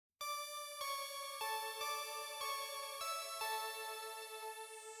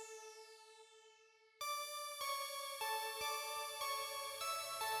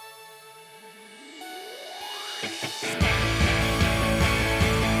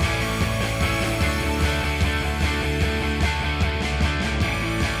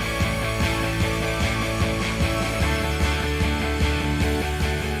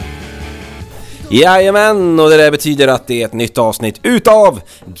Jajamän, och det där betyder att det är ett nytt avsnitt utav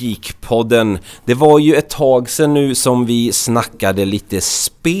Geekpodden. Det var ju ett tag sedan nu som vi snackade lite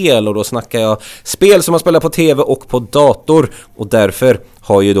spel, och då snackar jag spel som man spelar på tv och på dator. Och därför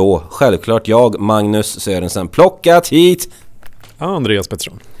har ju då självklart jag, Magnus Sörensen, plockat hit Andreas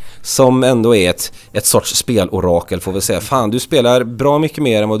Pettersson, som ändå är ett sorts spelorakel, får vi säga. Fan, du spelar bra mycket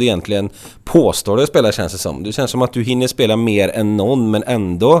mer än vad du egentligen påstår du spelar, känns det som. Det känns som att du hinner spela mer än någon, men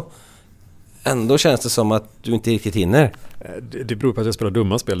ändå känns det som att du inte riktigt hinner. Det beror på att jag spelar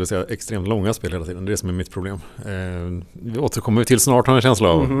dumma spel, det vill säga extremt långa spel hela tiden. Det är det som är mitt problem. Vi återkommer till snart, har en känsla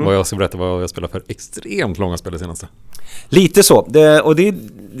av vad jag ska berätta vad jag spelar för extremt långa spel det senaste. Lite så. Det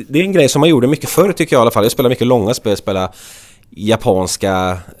är en grej som man gjorde mycket förr, tycker jag i alla fall. Jag spelar mycket långa spel, spelar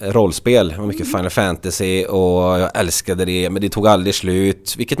japanska rollspel och mycket Final Fantasy, och jag älskade det, men det tog aldrig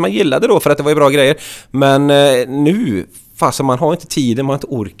slut, vilket man gillade då för att det var ju bra grejer. Men nu fast man har inte tiden, man har inte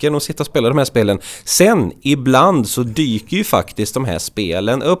orken att sitta och spela de här spelen. Sen ibland så dyker ju faktiskt de här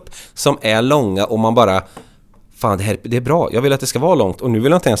spelen upp som är långa, och man bara fan, det är bra, jag vill att det ska vara långt, och nu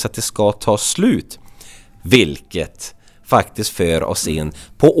vill jag inte ens att det ska ta slut. Vilket faktiskt för oss in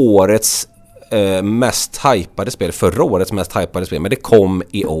på årets mest hypade spel, förra årets mest hypade spel, men det kom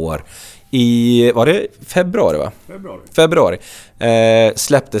i år. Var det februari, va? Februari.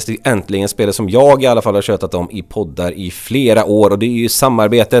 Släpptes det äntligen spelet som jag i alla fall har tjötat om i poddar i flera år, och det är ju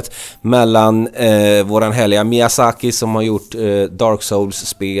samarbetet mellan våran härliga Miyazaki som har gjort Dark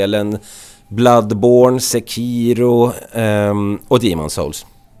Souls-spelen, Bloodborne, Sekiro och Demon Souls.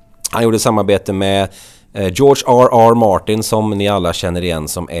 Han gjorde samarbete med George R.R. Martin, som ni alla känner igen,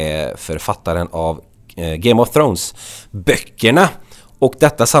 som är författaren av Game of Thrones böckerna. Och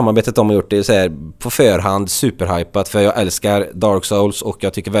detta samarbetet de har gjort är så här på förhand superhypat, för jag älskar Dark Souls och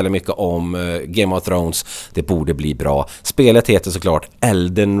jag tycker väldigt mycket om Game of Thrones. Det borde bli bra. Spelet heter såklart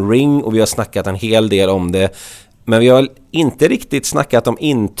Elden Ring, och vi har snackat en hel del om det, men vi har inte riktigt snackat om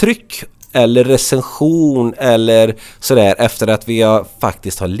intryck eller recension eller sådär efter att vi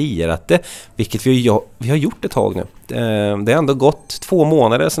faktiskt har lirat det, vilket vi har gjort ett tag nu. Det har ändå gått 2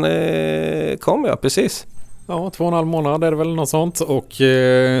 månader sedan det kom, ja, precis. Ja, 2,5 månader är det väl något sånt, och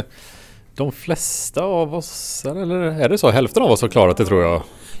de flesta av oss, eller är det så? Hälften av oss har klarat det, tror jag.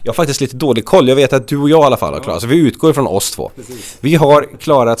 Jag har faktiskt lite dålig koll. Jag vet att du och jag i alla fall har klarat. Så vi utgår från oss två. Precis. Vi har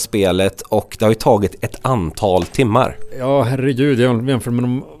klarat spelet, och det har ju tagit ett antal timmar. Ja, herregud. Jag jämför med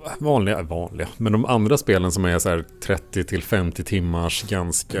de vanliga. Men de andra spelen som är så här 30-50 timmars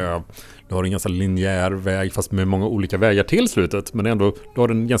ganska... Du har en ganska linjär väg, fast med många olika vägar till slutet. Men ändå, du har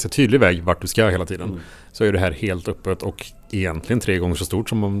en ganska tydlig väg vart du ska hela tiden. Så är det här helt öppet och egentligen 3 gånger så stort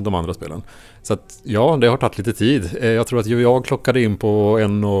som de andra spelen. Så att, ja, det har tagit lite tid. Jag tror att jag klockade in på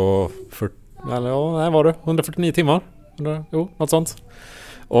 149 timmar. Något sånt.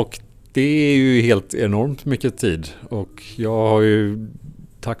 Och det är ju helt enormt mycket tid. Och jag har ju,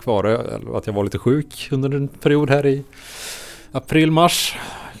 tack vare att jag var lite sjuk under en period här i april-mars,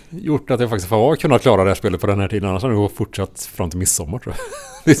 gjort att jag faktiskt har kunnat klara det här spelet på den här tiden. Annars har jag fortsatt fram till midsommar, tror jag.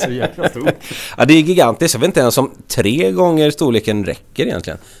 Det är så jäkla stort. Ja, det är gigantiskt. Jag vet inte ens om 3 gånger storleken räcker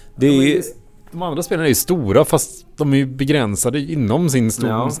egentligen. Det är ju... De andra spelen är ju stora, fast de är ju begränsade inom sin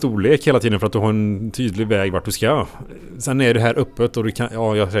storlek hela tiden, för att du har en tydlig väg vart du ska. Sen är det här öppet, och du kan,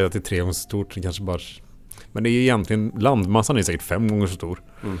 jag säger att det är 3 gånger så stort, det kanske bara... Men det är egentligen, landmassan är säkert 5 gånger så stor.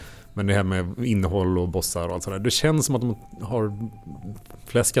 Men det här med innehåll och bossar och allt sådär, det känns som att de har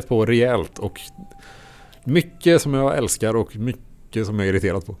fläskat på rejält, och mycket som jag älskar och mycket som jag är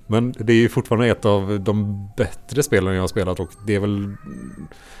irriterad på. Men det är ju fortfarande ett av de bättre spelen jag har spelat, och det är väl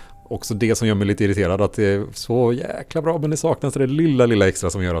också det som gör mig lite irriterad, att det är så jäkla bra, men det saknas det lilla extra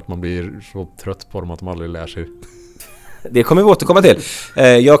som gör att man blir så trött på dem att de aldrig lär sig. Det kommer vi återkomma till.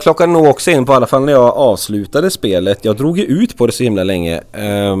 Jag klockade nog också in på, i alla fall när jag avslutade spelet. Jag drog ju ut på det så himla länge.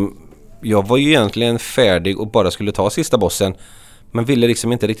 Jag var ju egentligen färdig och bara skulle ta sista bossen, men ville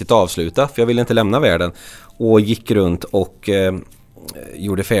liksom inte riktigt avsluta, för jag ville inte lämna världen. Och gick runt och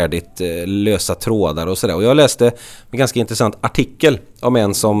gjorde färdigt lösa trådar och sådär. Och jag läste en ganska intressant artikel om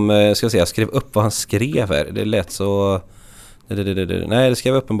en som skrev upp vad han skrev här. Det lät så... Nej, det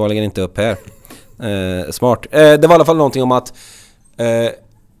skrev uppenbarligen inte upp här. Smart. Det var i alla fall någonting om att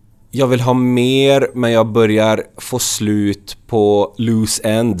jag vill ha mer, men jag börjar få slut på loose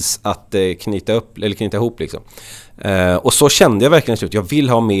ends att knyta ihop liksom. Och så kände jag verkligen slut. Jag vill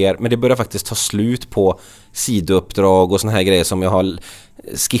ha mer, men det börjar faktiskt ta slut på sidouppdrag och såna här grejer som jag har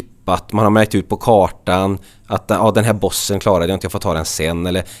skippat. Man har märkt ut på kartan att den här bossen klarade jag inte, jag får ta den sen.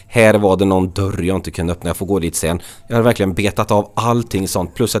 Eller här var det någon dörr jag inte kunde öppna, jag får gå dit sen. Jag har verkligen betat av allting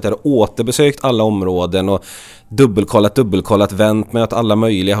sånt. Plus att jag har återbesökt alla områden och dubbelkollat, vänt mig åt alla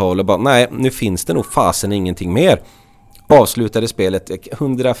möjliga håll och bara, nej, nu finns det nog fasen ingenting mer. Avslutade spelet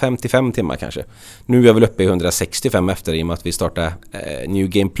 155 timmar kanske. Nu är jag väl uppe i 165 efter, i och med att vi startar New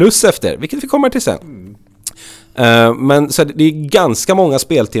Game Plus efter, vilket vi kommer till sen. Men så det är ganska många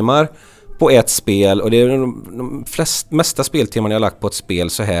speltimmar på ett spel, och det är de mesta speltimmarna jag har lagt på ett spel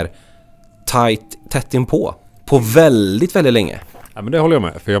så här tätt inpå på väldigt, väldigt länge. Ja, men det håller jag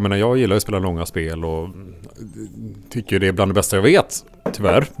med. För jag menar, jag gillar att spela långa spel och tycker det är bland det bästa jag vet,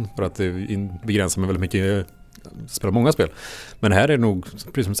 tyvärr. För att det begränsar mig väldigt mycket att spela många spel. Men här är det nog,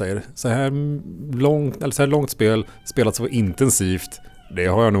 precis som du säger, så här långt spel, spelat så intensivt. Det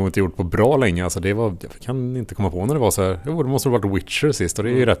har jag nog inte gjort på bra länge. Alltså jag kan inte komma på när det var så här. Det måste ha varit Witcher sist, och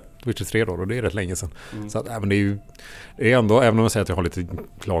det är ju rätt, Witcher 3 då, och det är rätt länge sedan. Så att även det är ändå, även om jag säger att jag har lite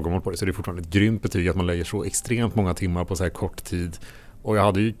klagomål på det, så är det fortfarande ett grymt betyg att man lägger så extremt många timmar på så här kort tid. Och jag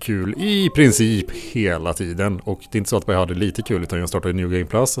hade ju kul i princip hela tiden. Och det är inte så att jag hade lite kul, utan jag startade New Game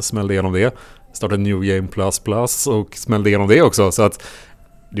Plus, smällde igenom det. Startade New Game Plus och smällde igenom det också. Så att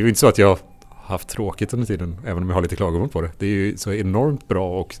det är ju inte så att jag haft tråkigt under tiden, även om jag har lite klagomål på det. Det är ju så enormt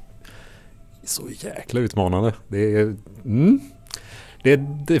bra och så jäkla utmanande.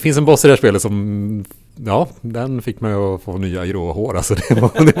 Det finns en boss i det här spelet som, ja, den fick mig att få nya grå hår. Alltså det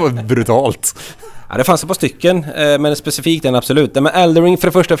var brutalt. Ja, det fanns ett par stycken, men specifikt den absolut. Men Elden Ring,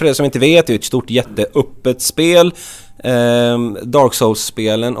 för er som inte vet, är ett stort jätteöppet spel. Dark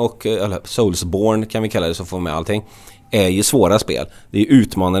Souls-spelen och Soulsborne kan vi kalla det, så får vi med allting, är ju svåra spel. Det är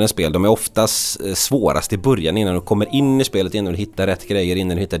utmanande spel. De är oftast svårast i början, innan du kommer in i spelet, innan du hittar rätt grejer,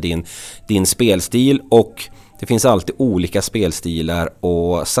 innan du hittar din spelstil. Och det finns alltid olika spelstilar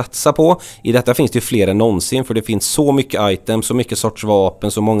att satsa på. I detta finns det ju fler än någonsin, för det finns så mycket items, så mycket sorts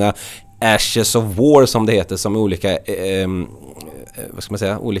vapen, så många Ashes of War som det heter, som är olika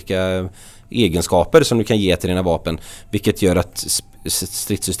olika egenskaper som du kan ge till dina vapen, vilket gör att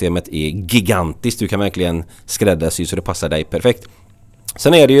stridssystemet är gigantiskt. Du kan verkligen skräddarsy så det passar dig perfekt.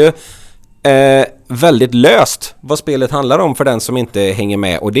 Sen är det ju väldigt löst vad spelet handlar om för den som inte hänger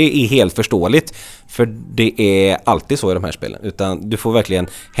med, och det är helt förståeligt, för det är alltid så i de här spelen, utan du får verkligen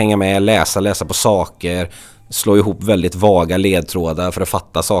hänga med, läsa på saker, slå ihop väldigt vaga ledtrådar för att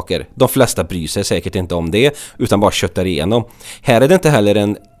fatta saker. De flesta bryr sig säkert inte om det, utan bara köttar igenom. Här är det inte heller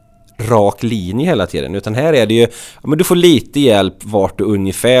en rak linje hela tiden, utan här är det ju, men du får lite hjälp vart du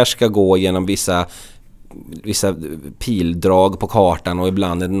ungefär ska gå genom vissa pildrag på kartan, och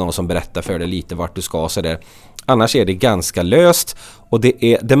ibland är det någon som berättar för dig lite vart du ska, så där. Annars är det ganska löst, och det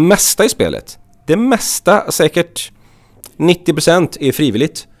är det mesta i spelet. Det mesta, säkert 90% är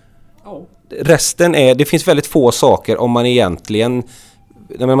frivilligt. Resten är, det finns väldigt få saker om man egentligen,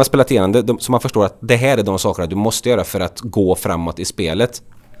 när man har spelat igenom det, så man förstår att det här är de sakerna du måste göra för att gå framåt i spelet.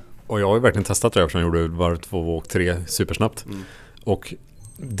 Och jag har ju verkligen testat det, eftersom jag gjorde varv 2 och 3 supersnabbt. Och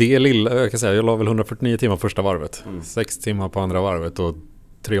det lilla, jag kan säga, jag la väl 149 timmar första varvet, 6 timmar på andra varvet och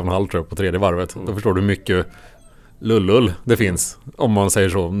 3,5 tror jag på tredje varvet. Då förstår du mycket lullull det finns, om man säger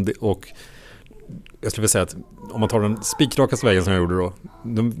så. Och jag skulle vilja säga att om man tar den spikrakaste vägen som jag gjorde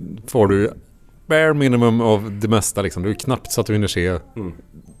då får du bare minimum av det mesta liksom. Det är knappt så att du hinner se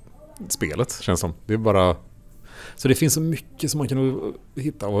spelet, känns som. Det är bara, så det finns så mycket som man kan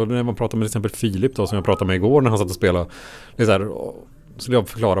hitta. Och när man pratar med till exempel Filip då, som jag pratade med igår när han satt och spelade, det är så här, så jag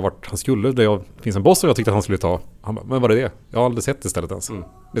förklara vart han skulle. Det finns en boss som jag tyckte att han skulle ta. Han bara, men vad är det? Jag har aldrig sett det istället ens.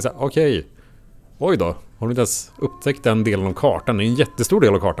 Det är så här, okej. Oj då, har du inte ens upptäckt den delen av kartan? Det är en jättestor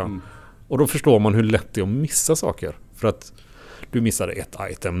del av kartan. Och då förstår man hur lätt det är att missa saker. För att du missade ett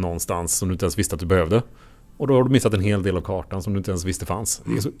item någonstans som du inte ens visste att du behövde. Och då har du missat en hel del av kartan som du inte ens visste fanns.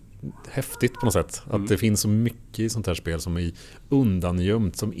 Det är så häftigt på något sätt. Att det finns så mycket i sånt här spel som är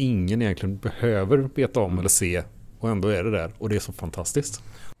undangömt, som ingen egentligen behöver veta om eller se. Och ändå är det där. Och det är så fantastiskt.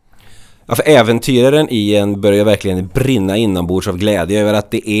 Ja, för äventyraren i en börjar verkligen brinna inombords av glädje över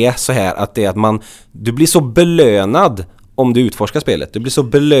att det är så här, att det är att du blir så belönad om du utforskar spelet. Du blir så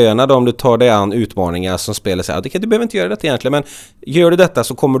belönad om du tar dig an utmaningar som spelet säger. Du behöver inte göra det egentligen, men gör du detta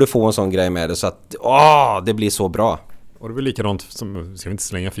så kommer du få en sån grej med det, så att det blir så bra. Och det var likadant som, ska vi inte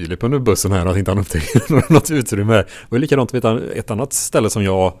slänga Filip under bussen här, att inte han upptäcker något utrymme här. Det var likadant vid ett annat ställe som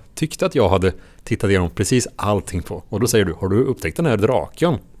jag tyckte att jag hade tittat igenom precis allting på. Och då säger du, har du upptäckt den här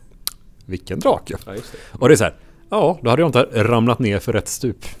draken? Vilken drake? Ja, just det. Och det är så här, ja, då hade jag inte ramlat ner för rätt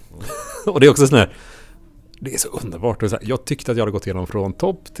stup. Och det är också sån här, det är så underbart. Det är så här, jag tyckte att jag hade gått igenom från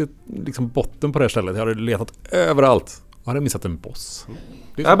topp till liksom botten på det här stället. Jag hade letat överallt. Har du missat en boss?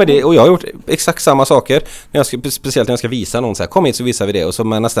 Ja, men och jag har gjort exakt samma saker. Speciellt när jag ska visa någon så här, kom hit så visar vi det. Och så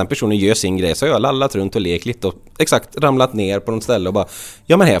medan den personen gör sin grej så har jag lallat runt och lekt lite och exakt ramlat ner på något ställe och bara,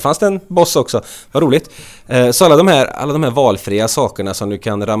 ja men här fanns det en boss också. Vad roligt. Så alla de här valfria sakerna som du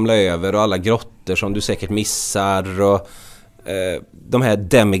kan ramla över och alla grottor som du säkert missar och de här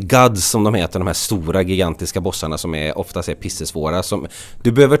demigods som de heter, de här stora gigantiska bossarna som oftast är pissesvåra.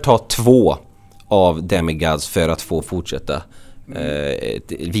 Du behöver ta 2 av demigods för att få fortsätta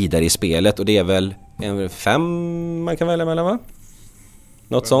vidare i spelet, och det är väl 5 man kan välja mellan, va?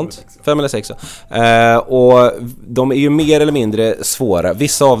 Något sånt. 5 eller 6. Och de är ju mer eller mindre svåra.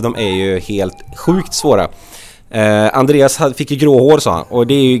 Vissa av dem är ju helt sjukt svåra. Andreas fick ju gråhår, sa han, och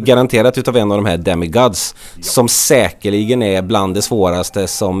det är ju garanterat utav en av de här demigods som säkerligen är bland det svåraste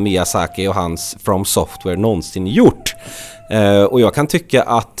som Miyazaki och hans From Software någonsin gjort. Och jag kan tycka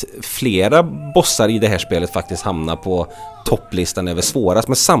att flera bossar i det här spelet faktiskt hamnar på topplistan över svårast,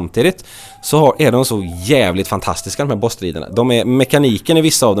 men samtidigt så är de så jävligt fantastiska, de här bossstriderna. Mekaniken i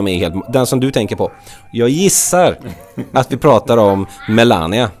vissa av dem är helt, den som du tänker på. Jag gissar att vi pratar om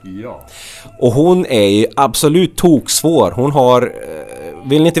Melania. Ja. Och hon är ju absolut toksvår. Hon har,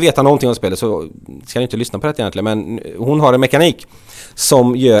 vill ni inte veta någonting om spelet så ska ni inte lyssna på det egentligen, men hon har en mekanik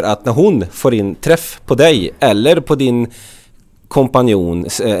som gör att när hon får in träff på dig eller på din kompanjon,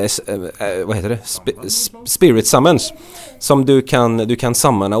 vad heter det? Spirit summons, som du kan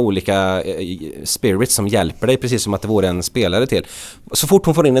summona olika spirits som hjälper dig, precis som att det vore en spelare till. Så fort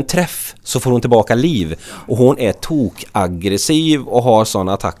hon får in en träff så får hon tillbaka liv, och hon är tokaggressiv och har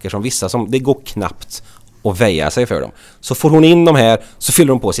sådana attacker som vissa som det går knappt att väja sig för dem. Så får hon in de här så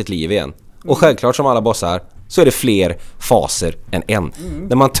fyller hon på sitt liv igen. Och självklart som alla bossar så är det fler faser än en.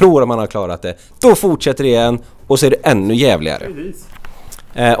 När man tror att man har klarat det, då fortsätter det igen och så är det ännu jävligare.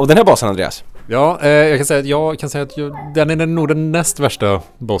 Och den här bossen, Andreas? Ja, jag kan säga att den är nog den näst värsta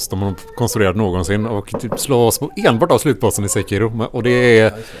boss de har konstruerat någonsin, och typ slås enbart av slutbossen i Sekiro, och det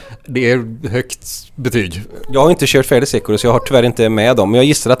är högt betyg. Jag har inte kört färdigt Sekiro så jag har tyvärr inte med dem, men jag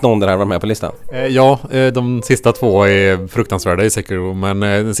gissar att någon där var med på listan. Ja, de sista 2 är fruktansvärda i Sekiro, men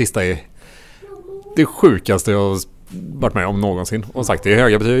den sista är det sjukaste jag har varit med om någonsin. Och sagt, det är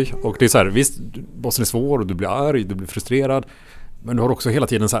höga betyg. Och det är så här, visst, bossen är svår och du blir arg, du blir frustrerad. Men du har också hela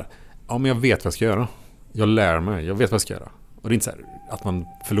tiden så här, ja men jag vet vad jag ska göra. Jag lär mig, jag vet vad jag ska göra. Och det är inte så här att man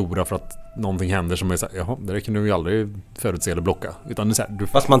förlorar för att någonting händer som är så här, jaha, det där kan du ju aldrig förutse eller blocka. Utan det är så här,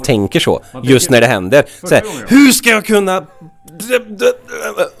 fast man tänker så, just när det händer. Så här, hur ska jag kunna...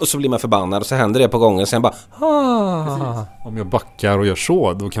 Och så blir man förbannad och så händer det på gången. Sen bara... Om jag backar och gör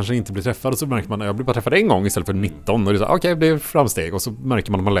så, då kanske jag inte blir träffad. Och så märker man att jag blir bara träffad en gång istället för 19. Och det är så här, okej, det är framsteg. Och så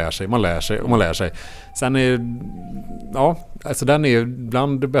märker man att man lär sig. Sen är... Ja, alltså den är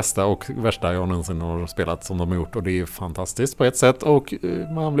bland det bästa och värsta jag någonsin har spelat som de har gjort. Och det är fantastiskt på ett sätt. Och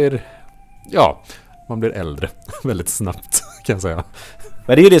man blir äldre väldigt snabbt, kan jag säga.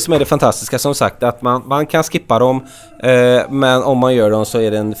 Men det är ju det som är det fantastiska, som sagt, att man kan skippa dem, men om man gör dem så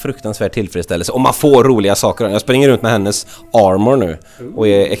är det en fruktansvärd tillfredsställelse. Och man får roliga saker. Jag springer runt med hennes armor nu och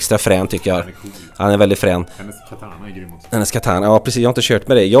är extra frän, tycker jag. Han är väldigt frän. Hennes katana är grym också. Hennes katana, ja precis, jag har inte kört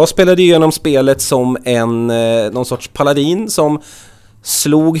med det. Jag spelade igenom spelet som någon sorts paladin som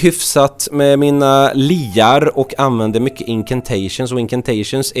slog hyfsat med mina liar och använde mycket incantations. Och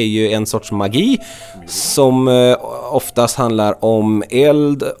incantations är ju en sorts magi som oftast handlar om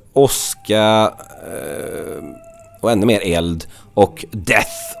eld, åska och ännu mer eld och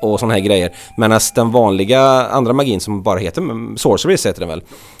death och såna här grejer. Medan den vanliga andra magin som bara heter sorceries heter den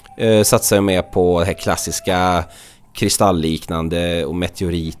väl, satsar jag med på det här klassiska kristallliknande och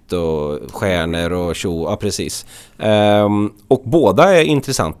meteorit och stjärnor och tjo, ja precis. Och båda är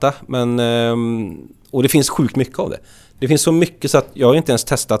intressanta, men och det finns sjukt mycket av det. Det finns så mycket så att jag har inte ens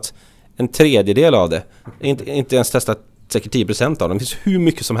testat en tredjedel av det. Inte ens testat säkert 10% av dem. Det finns hur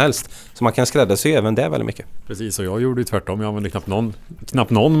mycket som helst, så man kan skräddarsy även det väldigt mycket. Precis, och jag gjorde ju tvärtom. Jag använde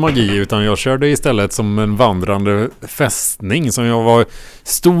knappt någon magi, utan jag körde istället som en vandrande fästning, som jag var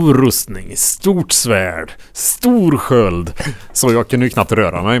stor rustning, stort svärd, stor sköld, så jag kunde ju knappt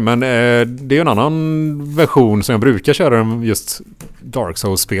röra mig. Men det är en annan version som jag brukar köra just Dark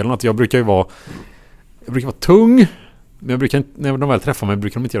Souls-spelen, att jag brukar vara tung. Men när de väl träffar mig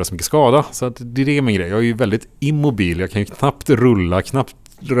brukar de inte göra så mycket skada. Så att det är min grej. Jag är ju väldigt immobil. Jag kan ju knappt rulla, knappt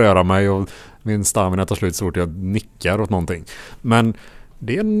röra mig. Och min stamina tar slut så fort jag nickar åt någonting. Men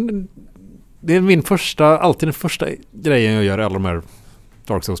det är alltid den första grejen jag gör i alla de här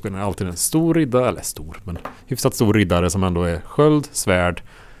Dark Souls-spelen. Alltid en stor riddare, eller men hyfsat stor riddare som ändå är sköld, svärd.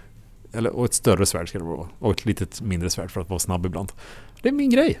 Och ett större svärd ska det vara. Och ett litet mindre svärd för att vara snabb ibland. Det är min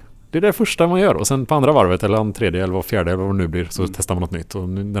grej. Det är det första man gör. Och sen på andra varvet eller tredje eller fjärde eller vad det nu blir så testar man något nytt. Och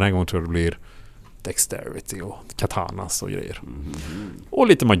den här gången tror jag det blir dexterity och katanas och grejer. Och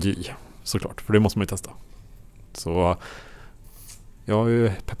lite magi såklart, för det måste man ju testa. Så jag har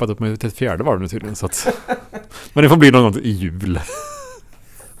ju peppat upp mig till ett fjärde varv nu tydligen. Så att, men det får bli något i jul.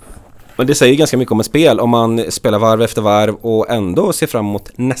 Men det säger ganska mycket om ett spel om man spelar varv efter varv och ändå ser fram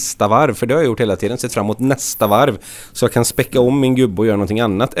emot nästa varv. För det har jag gjort hela tiden, sett fram emot nästa varv. Så jag kan späcka om min gubbe och göra någonting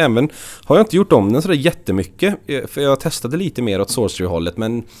annat. Även har jag inte gjort om den så där jättemycket. För jag testade lite mer åt sorcery-hållet,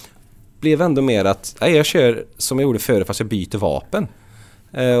 men blev ändå mer att jag kör som jag gjorde förr fast jag byter vapen.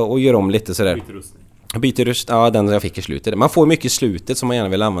 Och gör om lite sådär. Byter rustning, ja, den jag fick i slutet. Man får mycket i slutet som man gärna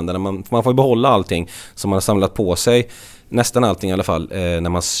vill använda. Man får behålla allting som man har samlat på sig. Nästan allting i alla fall när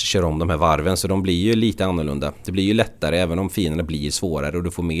man kör om de här varven. Så de blir ju lite annorlunda. Det blir ju lättare även om fienderna blir svårare. Och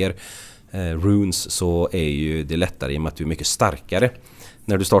du får mer runes, så är ju det lättare i och med att du är mycket starkare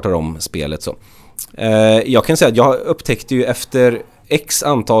när du startar om spelet. Så jag kan säga att jag upptäckte ju efter x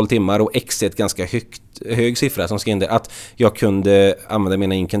antal timmar, och x är ett ganska hög siffra som ska in där, att jag kunde använda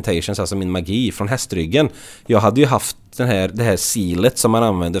mina incantations, alltså min magi från hästryggen. Jag hade ju haft det här sealet som man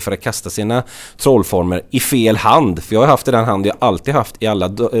använder för att kasta sina trollformer i fel hand, för jag har haft den hand jag alltid haft i alla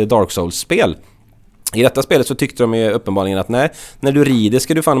Dark Souls-spel. I detta spelet så tyckte de ju uppenbarligen att nej, när du rider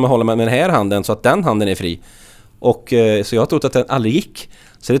ska du fan hålla med den här handen så att den handen är fri. Och så jag har trott att den aldrig gick.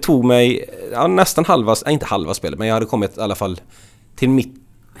 Så det tog mig nästan inte halva spelet, men jag hade kommit i alla fall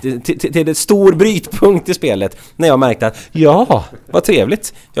till ett stor brytpunkt i spelet när jag märkte att vad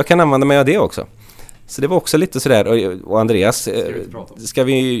trevligt, jag kan använda mig av det också. Så det var också lite sådär. Och Andreas,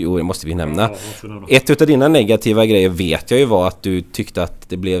 det måste vi nämna. Ett utav dina negativa grejer vet jag ju var att du tyckte att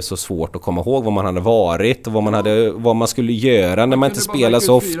det blev så svårt att komma ihåg vad man hade varit och vad man skulle göra när man inte spelar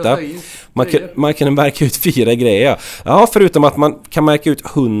så ofta. Man kan märka ut 4 grejer. Ja, förutom att man kan märka ut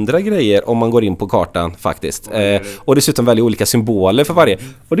 100 grejer om man går in på kartan faktiskt. Och dessutom väldigt olika symboler för varje.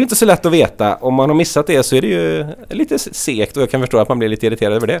 Och det är inte så lätt att veta. Om man har missat det så är det ju lite segt, och jag kan förstå att man blir lite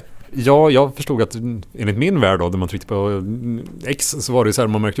irriterad över det. Ja, jag förstod att enligt min värld då, där man tryckte på X, så var det så här,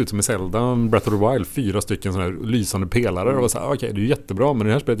 man märkte ut som i Zelda, Breath of the Wild, 4 stycken sådana här lysande pelare, och så här, okej, det är ju jättebra, men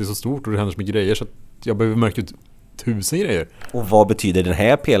det här spelet är så stort och det händer så mycket grejer så att jag behöver märka ut 1000 grejer. Och vad betyder den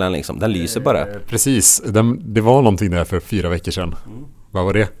här pelaren liksom? Den lyser bara. Precis, det var någonting där för 4 veckor sedan. Vad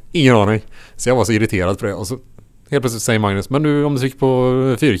var det? Ingen aning. Så jag var så irriterad på det, och så helt plötsligt säger Magnus, men du, om du trycker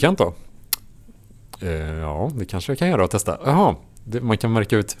på fyrkant då? Ja, det kanske jag kan göra och testa. Jaha. Man kan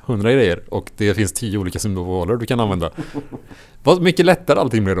märka ut 100 grejer och det finns 10 olika symboler du kan använda. Vad mycket lättare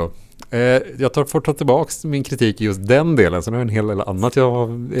allting blir då. Jag får ta tillbaka min kritik i just den delen. Sen har jag en hel del annat jag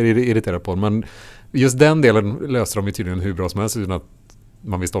är irriterad på. Men just den delen löser de ju tydligen hur bra som helst utan att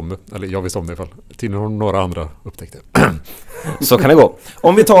man visste om det. Eller jag visste om det i alla fall. Tydligen några andra upptäckte. Så kan det gå.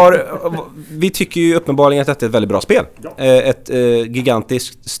 Vi tycker ju uppenbarligen att detta är ett väldigt bra spel. Ja. Ett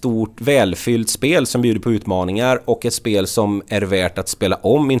gigantiskt, stort, välfyllt spel som bjuder på utmaningar, och ett spel som är värt att spela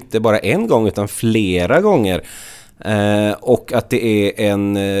om, inte bara en gång utan flera gånger. Och att det är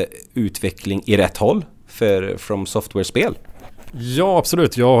en utveckling i rätt håll för From Software-spel. Ja,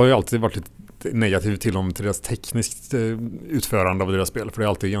 absolut. Jag har ju alltid varit lite negativ till deras tekniskt utförande av deras spel, för det är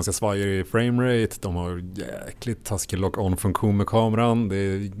alltid ganska svajig framerate, de har jäkligt taskig lock-on-funktion med kameran, det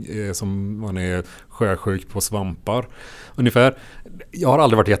är som man är sjösjuk på svampar ungefär. Jag har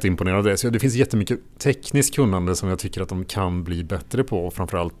aldrig varit jätteimponerad av det, så det finns jättemycket tekniskt kunnande som jag tycker att de kan bli bättre på,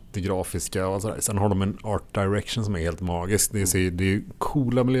 framförallt det grafiska och sådär. Sen har de en art direction som är helt magisk, det är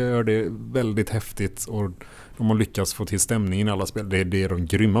coola miljöer, det är väldigt häftigt, och de har lyckats få till stämningen i alla spel. Det är det de är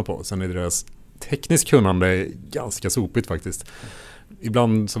grymma på. Sen är deras tekniskt kunnande ganska sopigt faktiskt.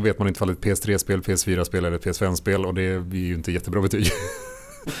 Ibland så vet man inte om det är ett PS3-spel, PS4-spel eller ett PS5-spel, och det är ju inte jättebra betyg.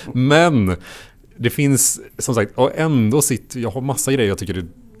 Men det finns, som sagt, och ändå jag har massa grejer jag tycker det är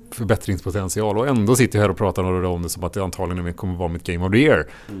förbättringspotential, och ändå sitter jag här och pratar om det som att det antagligen kommer vara mitt Game of the Year.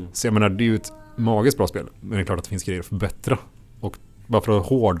 Så jag menar, det är ju ett magiskt bra spel, men det är klart att det finns grejer att förbättra. Och bara för att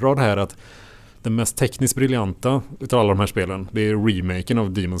hårdra det här, att den mest tekniskt briljanta utav alla de här spelen, det är remaken av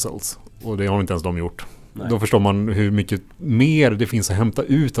Demon's Souls. Och det har inte ens de gjort. Nej. Då förstår man hur mycket mer det finns att hämta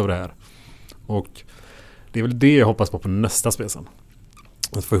ut av det här. Och det är väl det jag hoppas på nästa spel sen.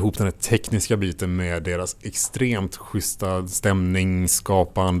 Att få ihop den här tekniska biten med deras extremt schyssta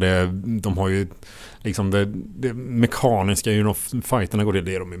stämningsskapande. De har ju liksom det mekaniska, fighterna går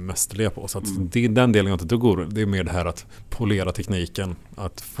det är de är mästerliga på. Så att det är den delen jag inte går. Det är mer det här att polera tekniken,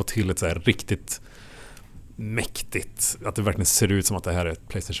 att få till ett så här riktigt mäktigt, att det verkligen ser ut som att det här är ett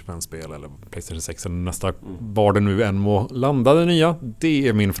PlayStation 5-spel eller PlayStation 6 eller nästa, var det nu än må landa det nya. Det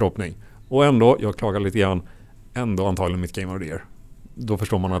är min förhoppning. Och ändå, jag klagar lite grann, ändå antagligen mitt Game of the Year. då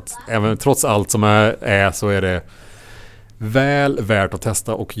förstår man att även trots allt som är så är det väl värt att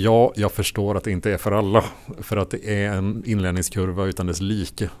testa. Och ja, jag förstår att det inte är för alla, för att det är en inlärningskurva utan dess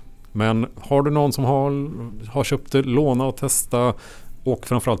like. Men har du någon som har köpt det, låna och testa, och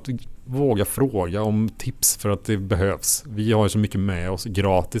framförallt våga fråga om tips, för att det behövs. Vi har ju så mycket med oss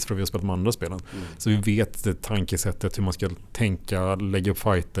gratis för att vi har spelat med andra spelen. Så vi vet det tankesättet, hur man ska tänka, lägga upp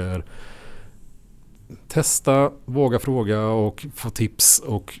fighter. Testa, våga fråga och få tips,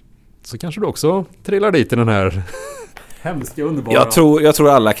 och så kanske du också trillar dit i den här hemska, underbara. Jag tror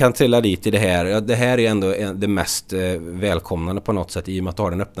alla kan trilla dit i det här. Det här är ändå det mest välkomnande på något sätt, i och med att du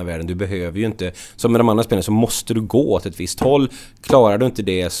har den öppna världen. Du behöver ju inte, som med de andra spelen så måste du gå åt ett visst håll. Klarar du inte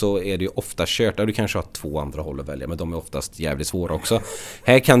det så är det ju ofta kört. Du kanske har 2 andra håll att välja, men de är oftast jävligt svåra också.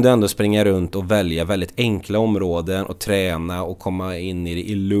 Här kan du ändå springa runt och välja väldigt enkla områden och träna och komma in i det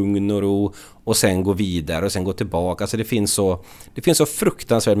i lugn och ro, och sen gå vidare och sen gå tillbaka. Alltså det finns så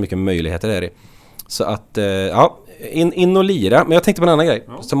fruktansvärt mycket möjligheter där i. Så att, ja, in och lira. Men jag tänkte på en annan grej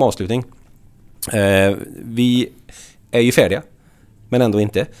som avslutning. Vi är ju färdiga, men ändå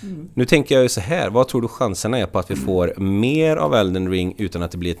inte. Nu tänker jag ju så här, vad tror du chanserna är på att vi får mer av Elden Ring utan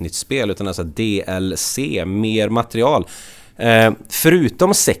att det blir ett nytt spel, utan alltså DLC, mer material?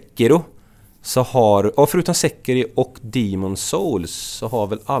 Förutom Sekiro förutom Sekiro och Demon Souls så har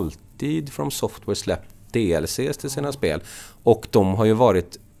väl alltid From Software släppt DLCs till sina spel, och de har ju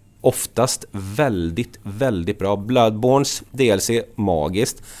varit oftast väldigt, väldigt bra. Bloodborns DLC,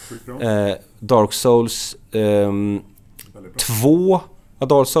 magiskt. Dark Souls 2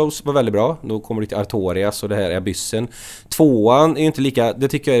 Dark Souls var väldigt bra. Då kommer det till Artorias och det här är Abyssen. 2an är ju inte lika, det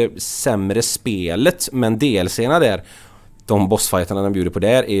tycker jag är sämre spelet, men DLC:na där, de bossfighterna de bjuder på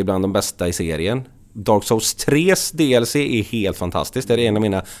där är bland de bästa i serien. Dark Souls 3s DLC är helt fantastiskt. Det är en av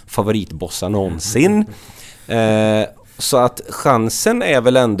mina favoritbossar någonsin. Så att chansen är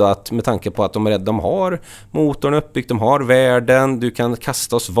väl ändå att, med tanke på att de har motorn uppbyggt, de har världen, du kan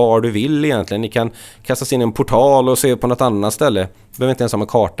kasta oss var du vill egentligen. Ni kan kastas in i en portal och se på något annat ställe. Du behöver inte ens ha med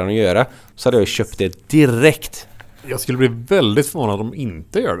kartan att göra. Så hade jag köpt det direkt. Jag skulle bli väldigt förvånad om de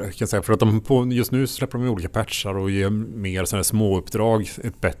inte gör det, kan jag säga, för att just nu släpper de olika patchar och ger mer sådana små uppdrag,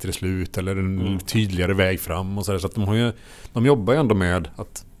 ett bättre slut eller en tydligare väg fram och så att de jobbar ju ändå med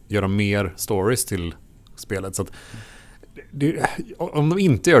att göra mer stories till spelet, så att om de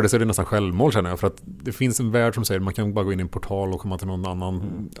inte gör det så är det nästan självmål, känner jag, för att det finns en värld som säger att man kan bara gå in i en portal och komma till någon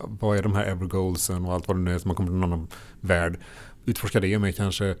annan. Vad är de här Evergoalsen och allt vad det nu är, som man kommer till någon annan värld, utforska det med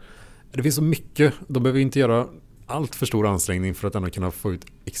kanske. Det finns så mycket, de behöver inte göra allt för stor ansträngning för att ändå kunna få ut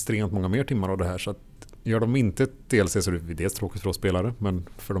extremt många mer timmar av det här, så att gör de inte ett DLC så är det dels tråkigt för oss spelare, men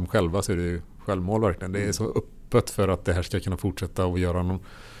för dem själva så är det ju självmål verkligen. Det är så öppet för att det här ska kunna fortsätta och göra någon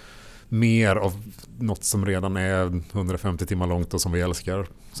mer av något som redan är 150 timmar långt och som vi älskar.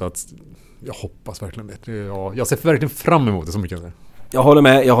 Så att jag hoppas verkligen det. Jag ser verkligen fram emot det så mycket. Jag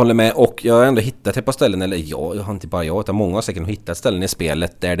håller med, och jag har ändå hittat ett par ställen, eller jag har inte bara utan många har säkert hittat ställen i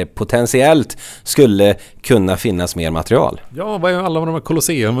spelet där det potentiellt skulle kunna finnas mer material. Ja, vad är alla de här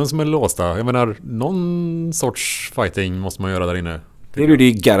kolosseumen som är låsta? Jag menar, någon sorts fighting måste man göra där inne. Det blir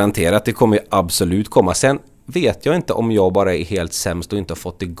ju garanterat, det kommer ju absolut komma. Sen vet jag inte om jag bara är helt sämst och inte har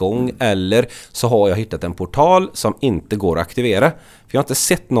fått igång, eller så har jag hittat en portal som inte går att aktivera. För jag har inte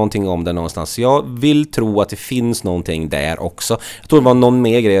sett någonting om det någonstans. Jag vill tro att det finns någonting där också. Jag tror det var någon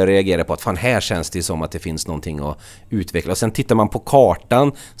mer grej jag reagerade på, att fan, här känns det som att det finns någonting att utveckla. Och sen tittar man på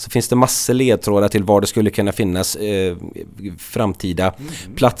kartan så finns det massor ledtrådar till var det skulle kunna finnas framtida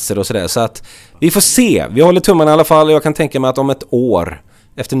platser och sådär. Så att vi får se. Vi håller tummarna i alla fall, och jag kan tänka mig att om ett år,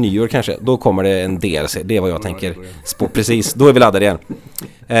 efter nyår kanske, då kommer det en DLC. Det är vad jag tänker spå. Precis, då är vi laddade igen.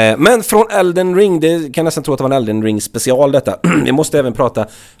 Men från Elden Ring, det kan nästan tro att det var en Elden Ring special detta. Vi måste även prata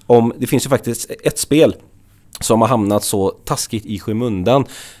om, det finns ju faktiskt ett spel som har hamnat så taskigt i skymundan.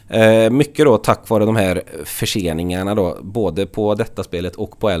 Mycket då tack vare de här förseningarna då, både på detta spelet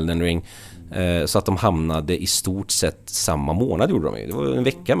och på Elden Ring. Så att de hamnade i stort sett samma månad, gjorde de ju. Det var en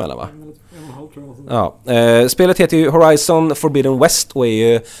vecka mellan, va? Ja. Spelet heter ju Horizon Forbidden West och är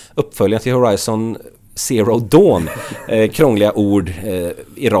ju uppföljaren till Horizon Zero Dawn. Krångliga ord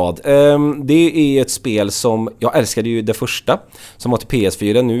i rad. Det är ett spel som, jag älskade ju det första, som var till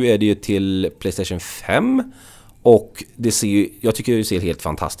PS4. Nu är det ju till PlayStation 5. Och det ser ju, jag tycker det ser helt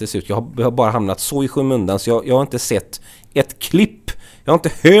fantastiskt ut. Jag har bara hamnat så i skymundan, så jag har inte sett ett klipp. Jag har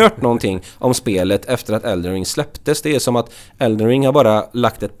inte hört någonting om spelet efter att Elden Ring släpptes. Det är som att Elden Ring har bara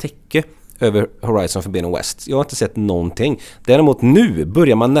lagt ett täcke över Horizon Forbidden West. Jag har inte sett någonting. Däremot nu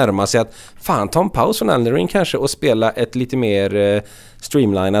börjar man närma sig att fan, ta en paus från Elden Ring kanske och spela ett lite mer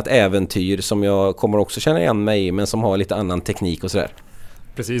streamlinat äventyr som jag kommer också känna igen mig i, men som har lite annan teknik och sådär.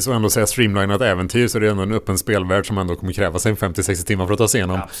 Precis, och ändå säga streamlinat äventyr, så det är ändå en öppen spelvärld som ändå kommer kräva sig 50-60 timmar för att ta sig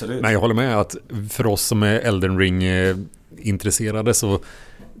igenom. Absolut. Men jag håller med att för oss som är Elden Ring intresserade, så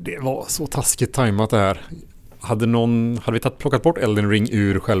det var så taskigt tajmat det här. Hade vi plockat bort Elden Ring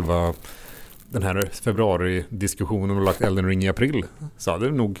ur själva den här februari-diskussionen och lagt Elden Ring i april, så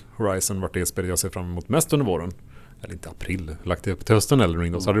hade nog Horizon varit det spel jag ser fram emot mest under våren. Eller inte april, lagt det till hösten Elden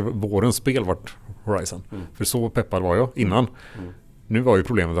Ring då, så hade vårens spel varit Horizon. För så peppad var jag innan. Nu var ju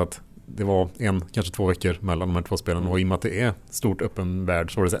problemet att det var kanske 2 veckor mellan de här 2 spelen, och i och med att det är stort öppen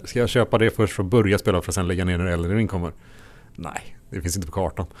värld så var det så här, ska jag köpa det först för att börja spela för att sen lägga ner när Elden Ring kommer? Nej, det finns inte på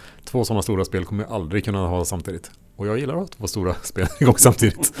kartan. 2 sådana stora spel kommer jag aldrig kunna ha samtidigt. Och jag gillar att 2 stora spel igång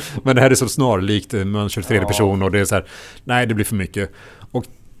samtidigt. Men det här är så snarlikt, man kör 3D person och det är så här, nej det blir för mycket. Och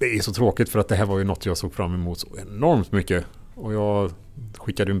det är så tråkigt, för att det här var ju något jag såg fram emot så enormt mycket. Och jag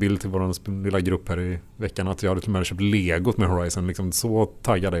skickade en bild till vår lilla grupp här i veckan att jag hade till och med köpt Legot med Horizon. Liksom, så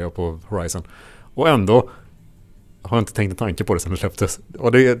taggade jag på Horizon. Och ändå har jag inte tänkt en tanke på det sedan det släpptes.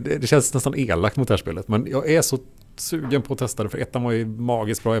 Och det känns nästan elakt mot det här spelet. Men jag är så sugen på att testa det, för ettan var ju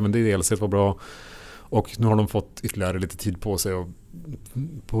magiskt bra, även DLC var bra. Och nu har de fått ytterligare lite tid på sig att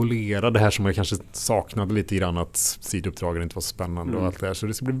polera det här som jag kanske saknade lite grann, att sidouppdragen inte var så spännande och allt det här. Så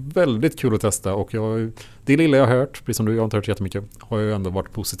det ska bli väldigt kul att testa, och det lilla jag har hört, precis som du, jag har inte hört jättemycket, har ju ändå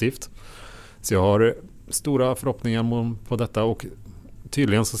varit positivt. Så jag har stora förhoppningar på detta, och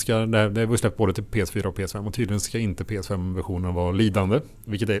tydligen så ska det var släppt både till PS4 och PS5, och tydligen ska inte PS5-versionen vara lidande,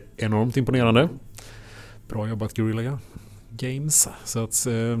 vilket är enormt imponerande. Bra jobbat Guerrilla Games, så att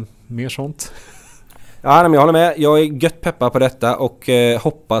mer sånt. Ja, men jag håller med. Jag är gött peppad på detta och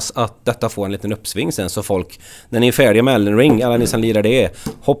hoppas att detta får en liten uppsving sen, så folk, när ni är färdiga med Elden Ring, alla ni som lirar det,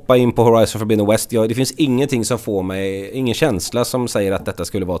 hoppa in på Horizon Forbidden West. Det finns ingenting som får mig, ingen känsla som säger att detta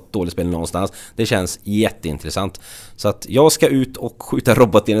skulle vara ett dåligt spel någonstans. Det känns jätteintressant. Så att jag ska ut och skjuta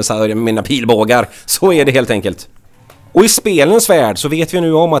robotdinosaurier med mina pilbågar. Så är det helt enkelt. Och i spelens värld så vet vi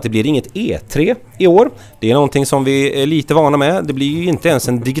nu om att det blir inget E3 i år. Det är någonting som vi är lite vana med. Det blir ju inte ens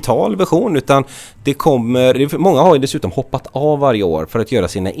en digital version, utan många har ju dessutom hoppat av varje år för att göra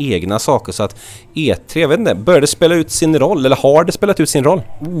sina egna saker. Så att E3, jag vet inte, börjar det spela ut sin roll, eller har det spelat ut sin roll?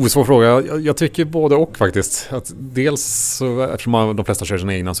 Svår fråga. Jag tycker både och faktiskt. Att dels så, eftersom de flesta kör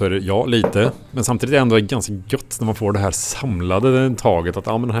sina egna, så är det lite. Men samtidigt är det ändå ganska gött när man får det här samlade taget. Att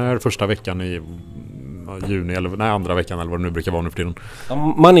men den här första veckan i juni, eller andra veckan, eller vad det nu brukar vara nu för tiden.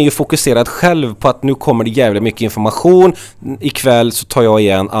 Man är ju fokuserad själv på att nu kommer det jävligt mycket information. Ikväll så tar jag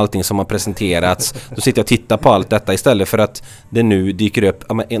igen allting som har presenterats. Då sitter jag och tittar på allt detta istället för att det nu dyker upp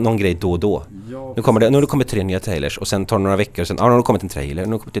någon grej då och då. Ja. Nu har det kommit 3 nya trailers, och sen tar det några veckor, och sen nu har det kommit en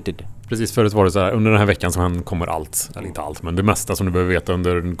trailer. Precis, förut var det så här, under den här veckan så kommer allt, eller inte allt, men det mesta som du behöver veta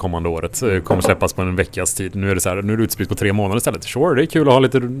under det kommande året kommer släppas på en veckas tid. Nu är det så här, nu är det utspritt på 3 månader istället. Sure, det är kul att ha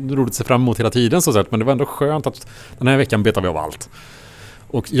lite roligt att se fram emot hela tiden så sätt, men det var ändå skönt att den här veckan betar vi av allt.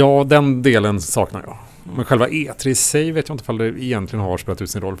 Och den delen saknar jag. Men själva E3 i sig vet jag inte om det egentligen har spelat ut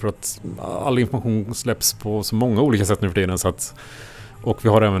sin roll, för att all information släpps på så många olika sätt nu för tiden, så att, och vi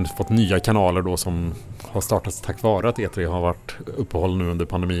har även fått nya kanaler då som har startats tack vare att E3 har varit uppehåll nu under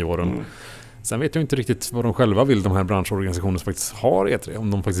pandemiåren. Sen vet jag inte riktigt vad de själva vill, de här branschorganisationerna som faktiskt har E3,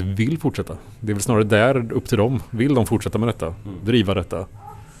 om de faktiskt vill fortsätta. Det är väl snarare där upp till dem. Vill de fortsätta med detta? Driva detta?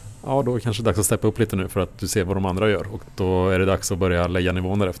 Ja, då är det kanske dags att steppa upp lite nu, för att du ser vad de andra gör. Och då är det dags att börja lägga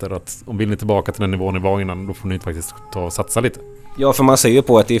nivån därefter. Att om vill ni tillbaka till den nivån ni var innan, då får ni faktiskt ta och satsa lite. Ja, för man ser ju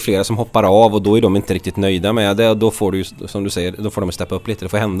på att det är flera som hoppar av, och då är de inte riktigt nöjda med det. Och då får du, som du säger, då får de steppa upp lite. Det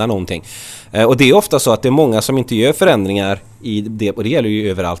får hända någonting. Och det är ofta så att det är många som inte gör förändringar i det, och det gäller ju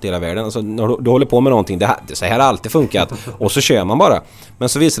överallt i hela världen. Alltså, när du håller på med någonting, så här har alltid funkat, och så kör man bara. Men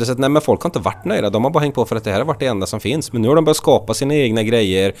så visar det sig att nej, men folk har inte varit nöjda. De har bara hängt på för att det här har varit det enda som finns. Men nu har de börjat skapa sina egna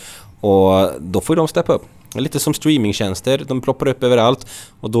grejer, och då får de steppa upp. Lite som streamingtjänster, de ploppar upp överallt,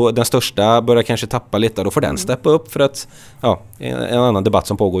 och då den största börjar kanske tappa lite, då får den steppa upp, för att en annan debatt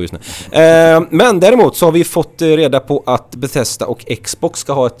som pågår just nu. Men däremot så har vi fått reda på att Bethesda och Xbox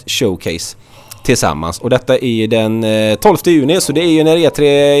ska ha ett showcase tillsammans, och detta är den 12 juni, så det är ju när E3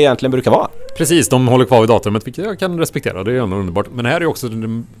 egentligen brukar vara. Precis, de håller kvar vid datumet, vilket jag kan respektera, det är ändå underbart. Men det här är också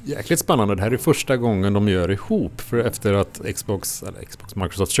jäkligt spännande. Det här är första gången de gör ihop, för efter att Xbox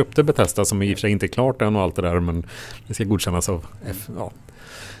Microsoft köpte Bethesda, som i och för sig inte är klart än och allt det där, men det ska godkännas av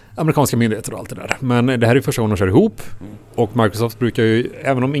amerikanska myndigheter och allt det där. Men det här är första gången de kör ihop, och Microsoft brukar ju,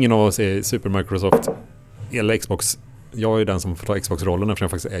 även om ingen av oss är super Microsoft eller Xbox, jag är den som får ta Xbox-rollen eftersom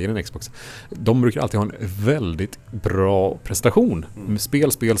jag faktiskt äger en Xbox. De brukar alltid ha en väldigt bra prestation. Spel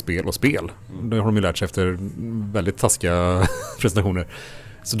och spel. Det har de ju lärt sig efter väldigt taskiga presentationer.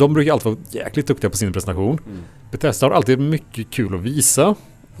 Så de brukar alltid vara jäkligt duktiga på sin presentation. Bethesda har alltid mycket kul att visa.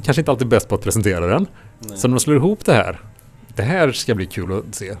 Kanske inte alltid bäst på att presentera den. Så när de slår ihop det här ska bli kul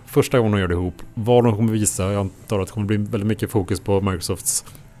att se. Första gången de gör det ihop, vad de kommer visa. Jag antar att det kommer bli väldigt mycket fokus på Microsofts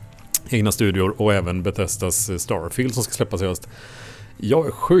egna studior och även Bethesdas Starfield som ska släppas i höst. Jag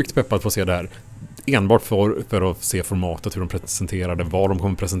är sjukt peppad på att se det här. Enbart för att se formatet, hur de presenterar det, vad de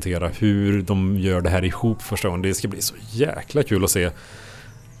kommer presentera, hur de gör det här ihop första gången. Det ska bli så jäkla kul att se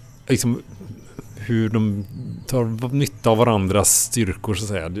liksom, hur de tar nytta av varandras styrkor så att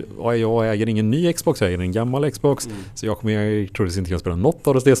säga. Jag äger ingen ny Xbox, jag äger en gammal Xbox. Så jag tror inte kan spela något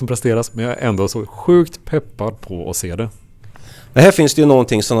av det som presteras, men jag är ändå så sjukt peppad på att se det. Men här finns det ju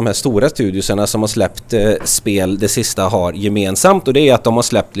någonting som de här stora studioserna som har släppt spel det sista har gemensamt, och det är att de har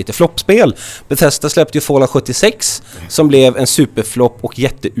släppt lite floppspel. Bethesda släppte ju Fallout 76 som blev en superflopp och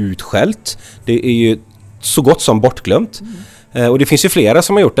jätteutskällt. Det är ju så gott som bortglömt. Och det finns ju flera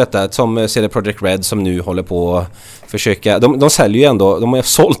som har gjort detta, som CD Projekt Red som nu håller på att försöka, de säljer ju ändå, de har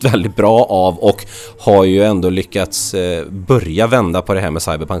sålt väldigt bra av och har ju ändå lyckats börja vända på det här med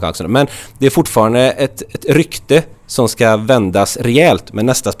Cyberpunk-aktien. Men det är fortfarande ett rykte som ska vändas rejält med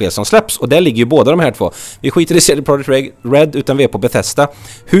nästa spel som släpps, och där ligger ju båda de här två. Vi skiter i CD Projekt Red utan vi är på Bethesda.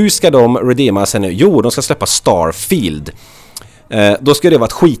 Hur ska de redeema sig nu? Jo, de ska släppa Starfield. Då ska det vara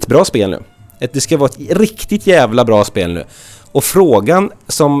ett skitbra spel nu. Det ska vara ett riktigt jävla bra spel nu. Och frågan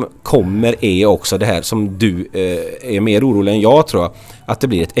som kommer är också det här som du är mer orolig än jag tror, att det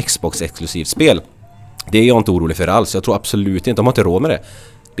blir ett Xbox-exklusivt spel. Det är jag inte orolig för alls. Jag tror absolut inte, de har inte råd med det.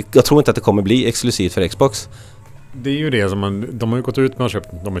 Jag tror inte att det kommer bli exklusivt för Xbox. Det är ju det som de har ju gått ut med att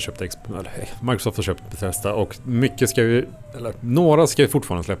Microsoft har köpt Bethesda, och mycket några ska ju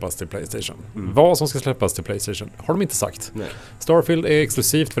fortfarande släppas till PlayStation. Vad som ska släppas till PlayStation har de inte sagt. Nej. Starfield är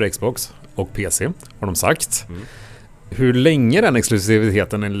exklusivt för Xbox och PC har de sagt. Hur länge den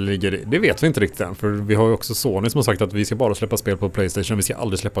exklusiviteten ligger, det vet vi inte riktigt än. För vi har ju också Sony som har sagt att vi ska bara släppa spel på PlayStation. Vi ska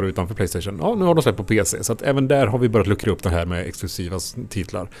aldrig släppa det utanför PlayStation. Ja, nu har de släppt på PC. Så att även där har vi börjat luckra upp det här med exklusiva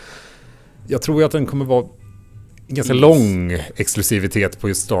titlar. Jag tror ju att den kommer vara ganska lång exklusivitet på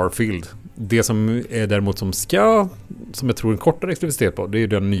just Starfield. Det som är däremot som jag tror en kortare exklusivitet på, det är ju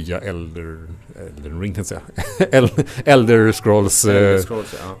den nya Elder Scrolls.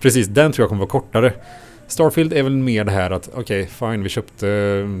 Precis, den tror jag kommer vara kortare. Starfield är väl mer det här att okej, fine, vi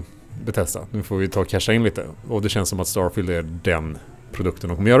köpte Bethesda. Nu får vi ta och casha in lite. Och det känns som att Starfield är den produkten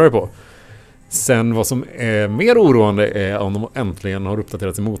de kommer göra det på. Sen vad som är mer oroande är om de äntligen har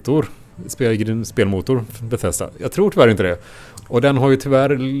uppdaterat sin motor. Spelmotor Bethesda. Jag tror tyvärr inte det. Och den har ju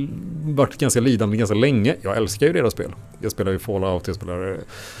tyvärr varit ganska lidande ganska länge. Jag älskar ju deras spel. Jag spelar ju Fallout, jag spelar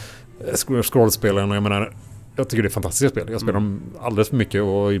scrollspelen, och jag tycker det är fantastiska spel. Jag spelar dem alldeles för mycket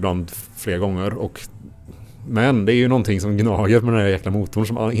och ibland flera gånger, men det är ju någonting som gnager med den här jäkla motorn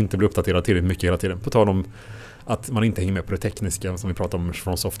som inte blir uppdaterad tillräckligt mycket hela tiden. På tal om att man inte hänger med på det tekniska som vi pratade om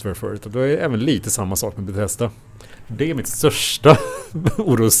från software förut. Då är det även lite samma sak med Bethesda. Det är mitt största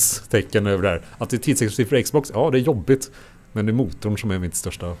orostecken över det här. Att det är tidsexklusivt för Xbox, ja det är jobbigt. Men det är motorn som är mitt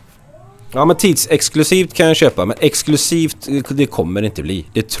största. Ja, men tidsexklusivt kan jag köpa, men exklusivt det kommer inte bli.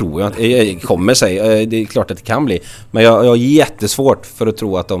 Det tror jag inte. Jag kommer säga, det är klart att det kan bli, men jag har jättesvårt för att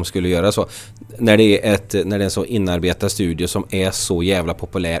tro att de skulle göra så. När det är en så inarbetad studio som är så jävla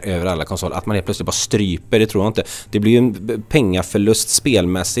populär över alla konsoler, att man helt plötsligt bara stryper, det tror jag inte. Det blir ju en pengaförlust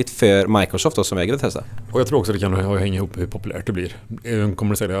spelmässigt för Microsoft då, som äger Bethesda. Och jag tror också att det kan hänga ihop hur populärt det blir. De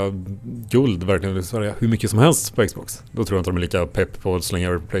kommer att sälja guld verkligen hur mycket som helst på Xbox. Då tror jag inte de är lika pepp på att slänga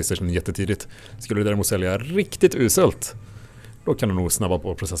över PlayStation jättetidigt. Skulle det däremot sälja riktigt uselt, då kan de nog snabba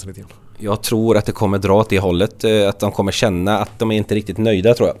på processen lite grann. Jag tror att det kommer dra åt det hållet, att de kommer känna att de är inte riktigt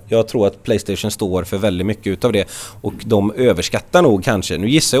nöjda, tror jag. Jag tror att PlayStation står för väldigt mycket utav det, och de överskattar nog kanske. Nu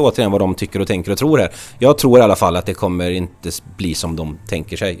gissar jag återigen vad de tycker och tänker och tror här. Jag tror i alla fall att det kommer inte bli som de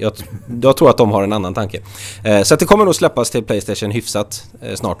tänker sig. Jag tror att de har en annan tanke. Så att det kommer nog släppas till PlayStation hyfsat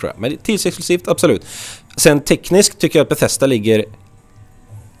snart, tror jag. Men tidsexklusivt, absolut. Sen tekniskt tycker jag att Bethesda ligger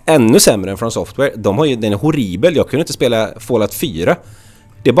ännu sämre än från Software. Den är horribel. Jag kunde inte spela Fallout 4.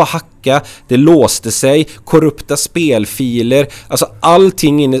 Det är bara hacka, det låste sig, korrupta spelfiler, alltså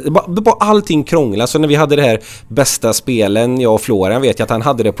allting bara allting krånglar. Så när vi hade det här bästa spelen, jag och Florian, vet jag att han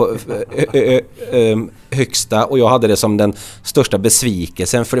hade det på högsta, och jag hade det som den största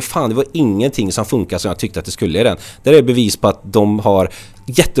besvikelsen, för det var ingenting som funkar som jag tyckte att det skulle i den. Det är bevis på att de har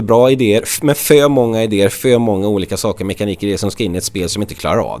jättebra idéer, men för många idéer, för många olika saker, mekaniker i det som ska in i ett spel som inte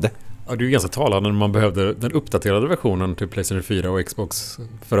klarar av det. Ja, det är ju ganska talande när man behövde den uppdaterade versionen till PlayStation 4 och Xbox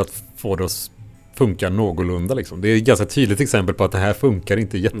för att få det att funkar någorlunda liksom. Det är ett ganska tydligt exempel på att det här funkar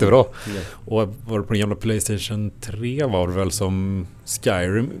inte jättebra. Och var det på den gamla PlayStation 3 var det väl som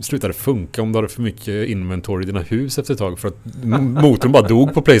Skyrim slutade funka om du hade för mycket inventory i dina hus efter ett tag för att motorn bara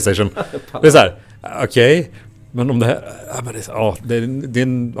dog på PlayStation. Det är så här, okej. Men om det här...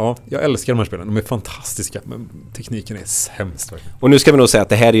 jag älskar de här spelen. De är fantastiska. Men tekniken är sämst. Och nu ska vi nog säga att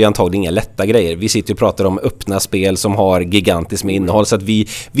det här är ju antagligen inga lätta grejer. Vi sitter och pratar om öppna spel som har gigantiskt med innehåll. Så att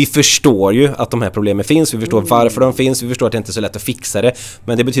vi förstår ju att de här problemen finns. Vi förstår varför de finns. Vi förstår att det inte är så lätt att fixa det.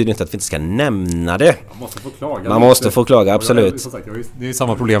 Men det betyder inte att vi inte ska nämna det. Man måste få klaga, absolut. Det är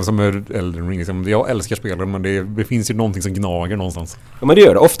samma problem som med Elden Ring. Liksom. Jag älskar spelen, men det finns ju någonting som gnager någonstans. Ja, men det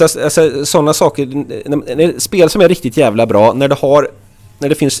gör det. Oftast, alltså, sådana saker... Spel som är riktigt jävla bra, när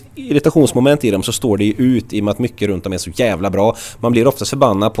det finns irritationsmoment i dem så står det ju ut i och med att mycket runt dem är så jävla bra. Man blir ofta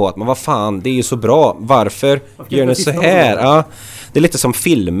förbannad på att men vad fan, det är ju så bra. Varför gör ni så här? Ja, det är lite som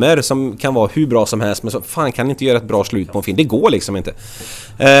filmer som kan vara hur bra som helst, men så fan kan ni inte göra ett bra slut på en film. Det går liksom inte.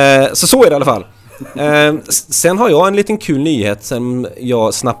 Så är det i alla fall. Sen har jag en liten kul nyhet som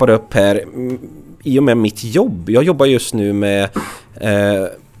jag snappade upp här i och med mitt jobb. Jag jobbar just nu med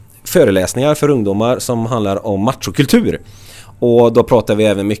föreläsningar för ungdomar som handlar om machokultur. Och då pratar vi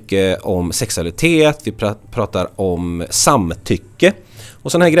även mycket om sexualitet, vi pratar om samtycke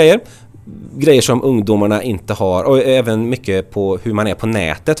och såna här grejer. Grejer som ungdomarna inte har, och även mycket på hur man är på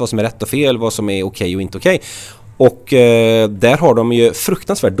nätet, vad som är rätt och fel, vad som är okej och inte okej. Och där har de ju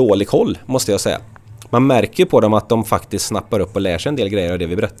fruktansvärt dålig koll, måste jag säga. Man märker på dem att de faktiskt snappar upp och lär sig en del grejer av det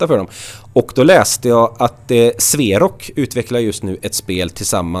vi berättar för dem. Och då läste jag att Sverok utvecklar just nu ett spel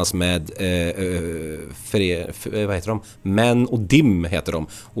tillsammans med vad heter de? Män och Dim heter de.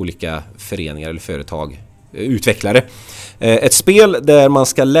 Olika föreningar eller företag. Utvecklare. Ett spel där man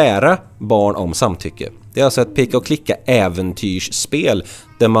ska lära barn om samtycke. Det är alltså ett peka och klicka äventyrsspel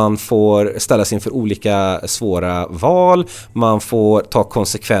där man får ställas inför olika svåra val. Man får ta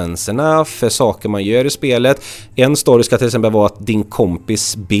konsekvenserna för saker man gör i spelet. En story ska till exempel vara att din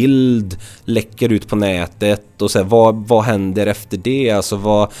kompis bild läcker ut på nätet och så här, vad händer efter det? Alltså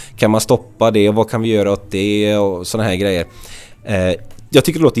vad kan man stoppa det och vad kan vi göra åt det och såna här grejer. Jag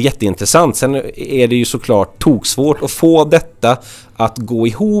tycker det låter jätteintressant. Sen är det ju såklart toksvårt att få detta att gå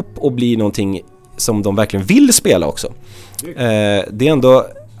ihop och bli någonting som de verkligen vill spela också. Det är ändå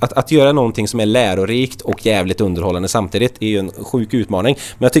att göra någonting som är lärorikt och jävligt underhållande samtidigt är ju en sjuk utmaning.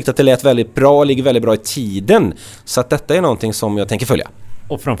 Men jag tyckte att det lät väldigt bra, ligger väldigt bra i tiden. Så att detta är någonting som jag tänker följa.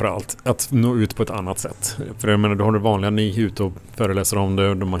 Och framförallt att nå ut på ett annat sätt. För jag menar, du har det vanliga, ni ute och föreläser om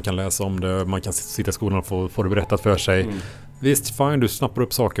det, man kan läsa om det, man kan sitta i skolan och få det berättat för sig. Visst, fine, du snappar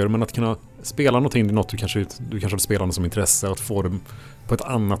upp saker, men att kunna spela någonting, det är något du kanske vill spela något som intresse, att få det på ett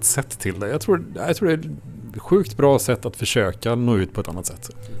annat sätt till det. Jag tror det är ett sjukt bra sätt att försöka nå ut på ett annat sätt.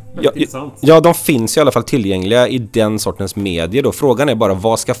 Ja, de finns i alla fall tillgängliga i den sortens medier då. Frågan är bara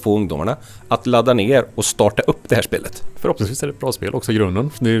vad ska få ungdomarna att ladda ner och starta upp det här spelet. Förhoppningsvis är det ett bra spel också i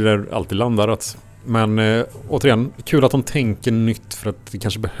grunden. Det är där alltid landar men återigen, kul att de tänker nytt för att det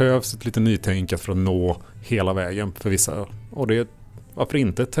kanske behövs ett lite nytänk för att nå hela vägen för vissa. Och det är, varför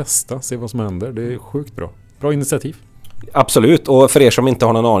inte testa, se vad som händer. Det är sjukt bra. Bra initiativ. Absolut, och för er som inte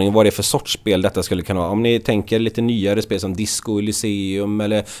har någon aning vad det är för sorts spel detta skulle kunna vara. Om ni tänker lite nyare spel som Disco Elysium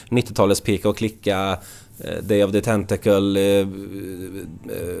eller 90-talets peka och klicka, Day of the Tentacle,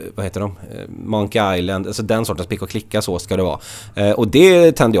 vad heter de? Monkey Island, alltså den sortens peka och klicka, så ska det vara. Och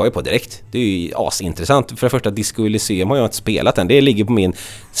det tänder jag ju på direkt. Det är ju asintressant. För det första, Disco Elysium har jag inte spelat än. Det ligger på min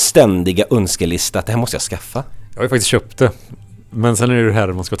ständiga önskelista att det här måste jag skaffa. Jag har ju faktiskt köpt det. Men sen är det här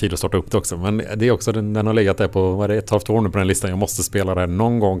man ska ha tid att starta upp det också. Men det är också den har legat där på 1,5 år nu på den listan. Jag måste spela det här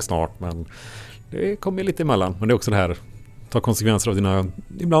någon gång snart. Men det kommer lite emellan. Men det är också det här. Ta konsekvenser av dina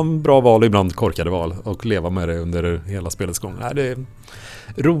ibland bra val och ibland korkade val. Och leva med det under hela spelets gång. Det är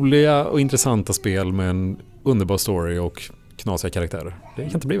roliga och intressanta spel med en underbar story och knasiga karaktärer. Det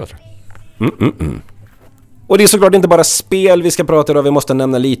kan inte bli bättre. Och det är såklart inte bara spel vi ska prata om, vi måste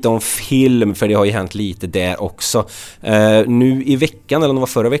nämna lite om film, för det har ju hänt lite där också. Nu i veckan, eller om det var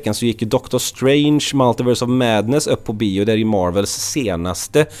förra veckan, så gick ju Doctor Strange Multiverse of Madness upp på bio, där i Marvels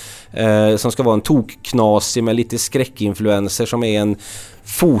senaste, som ska vara en tokknasig med lite skräckinfluenser, som är en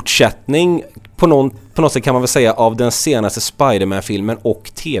fortsättning på något sätt kan man väl säga av den senaste Spider-Man-filmen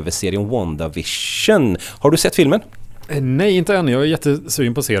och tv-serien WandaVision. Har du sett filmen? Nej, inte än. Jag är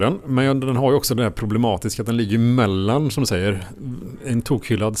jättesugen på att se den. Men den har ju också det här problematiska att den ligger mellan, som du säger, en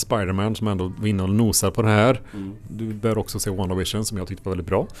tokhyllad Spider-Man som ändå vinner och nosar på det här. Du bör också se WandaVision som jag tyckte var väldigt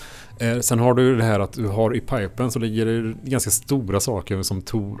bra. Sen har du det här att du har i pipen så ligger det ganska stora saker som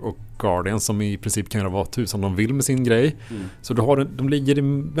Thor och Guardians som i princip kan göra vad tusan de vill med sin grej. Så du har, de ligger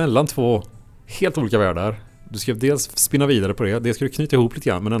mellan två helt olika världar. Du ska dels spinna vidare på det. Det ska du knyta ihop lite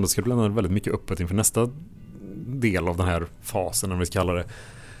grann, men ändå ska du lämna väldigt mycket öppet inför nästa del av den här fasen, om vi ska kalla det.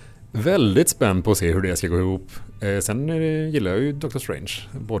 Väldigt spänd på att se hur det ska gå ihop. Sen gillar jag ju Doctor Strange,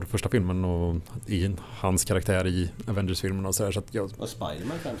 både första filmen och i hans karaktär i Avengers-filmen och så här, så att och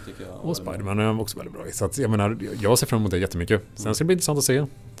Spider-Man främst tycker jag. Och Spider-Man är också väldigt bra. Så att, jag menar, jag ser fram emot det jättemycket. Sen ska det bli intressant att se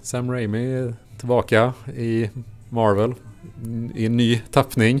Sam Raimi är tillbaka i Marvel i en ny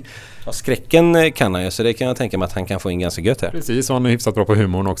tappning. Ja, skräcken kan han ju, så det kan jag tänka mig att han kan få in ganska gött här. Precis, och han är hyfsat bra på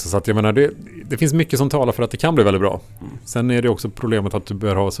humorn också. Så att jag menar, det finns mycket som talar för att det kan bli väldigt bra. Sen är det också problemet att du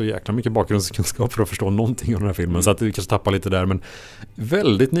bör ha så jäkla mycket bakgrundskunskap för att förstå någonting av den här filmen. Så att du kanske tappar lite där, men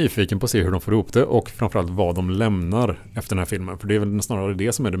väldigt nyfiken på att se hur de får ihop det och framförallt vad de lämnar efter den här filmen. För det är väl snarare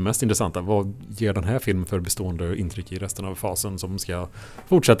det som är det mest intressanta. Vad ger den här filmen för bestående intryck i resten av fasen som ska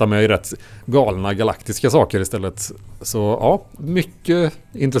fortsätta med rätt galna galaktiska saker istället. Så ja, mycket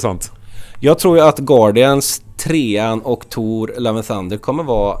intressant. Jag tror ju att Guardians 3:an och Thor Love and Thunder kommer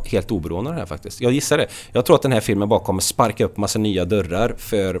vara helt oberoende av det här faktiskt. Jag gissar det. Jag tror att den här filmen bara kommer sparka upp massa nya dörrar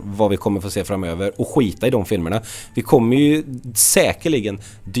för vad vi kommer få se framöver och skita i de filmerna. Vi kommer ju säkerligen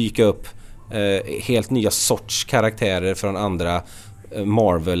dyka upp helt nya sorts karaktärer från andra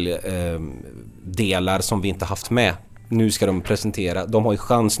Marvel-delar som vi inte haft med. Nu ska de presentera. De har ju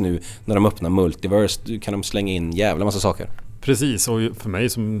chans nu när de öppnar Multiverse. Du kan de slänga in jävla massa saker. Precis, och för mig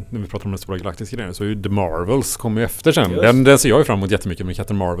som när vi pratar om den stora galaktiska grejen så är ju The Marvels kommer ju efter sen. Den ser jag ju fram emot jättemycket med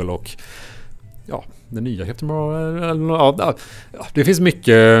Captain Marvel och ja, den nya Captain Marvel. Ja, det finns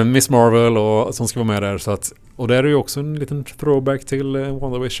mycket Miss Marvel och som ska vara med där så att, och där är ju också en liten throwback till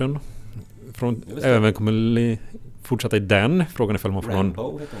WandaVision. Även kommer fortsätta i den. Frågan är om man får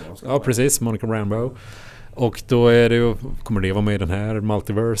någon. Ja, precis, Monica Rambeau. Och då är det ju, kommer det vara med i den här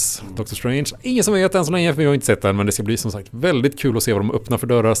Multiverse, Doctor Strange. Ingen som vet än så länge, för vi har inte sett den, men det ska bli som sagt väldigt kul att se vad de öppnar för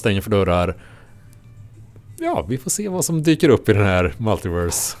dörrar, stänger för dörrar. Ja, vi får se vad som dyker upp i den här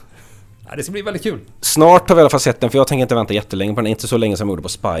Multiverse. Ja, det ska bli väldigt kul. Snart har vi i alla fall sett den, för jag tänker inte vänta jättelänge på den. Inte så länge som jag gjorde på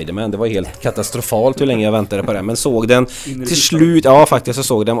Spider-Man. Det var helt katastrofalt hur länge jag väntade på den. Men såg den till slut. Ja, faktiskt jag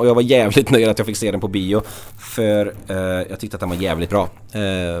såg den och jag var jävligt nöjd att jag fick se den på bio. För jag tyckte att den var jävligt bra.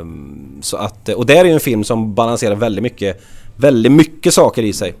 Så att, och där är ju en film som balanserar väldigt mycket saker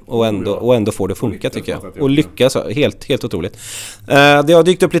i sig och ändå får det funka tycker jag. Och lyckas, helt otroligt. Det har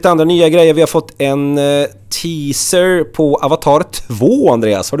dykt upp lite andra nya grejer. Vi har fått en teaser på Avatar 2,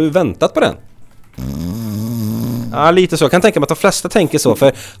 Andreas. Har du väntat på den? Ja, lite så. Jag kan tänka mig att de flesta tänker så.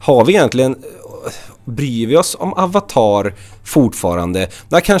 För har vi egentligen... Bryr vi oss om Avatar fortfarande?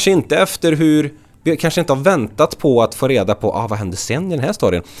 Nej, kanske inte efter hur... Vi kanske inte har väntat på att få reda på vad hände sen i den här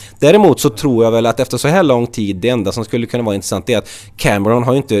storyn. Däremot så tror jag väl att efter så här lång tid, det enda som skulle kunna vara intressant är att Cameron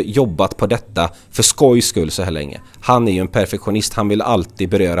har ju inte jobbat på detta för skojs skull så här länge. Han är ju en perfektionist, han vill alltid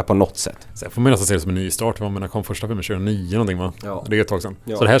beröra på något sätt. Så jag får nästan se det som en ny start. Jag menar, kom första filmen 2009 någonting va? Ja. Det är ett tag sedan.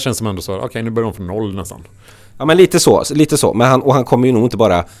 Ja. Så det här känns som ändå så, okej, nu börjar de från noll nästan. Ja, men lite så. Men han kommer ju nog inte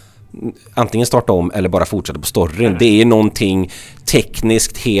bara antingen starta om eller bara fortsätta på storyn. Det är någonting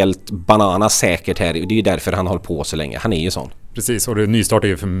tekniskt helt bananasäkert här. Det är ju därför han håller på så länge. Han är ju sån. Precis, och det nystart är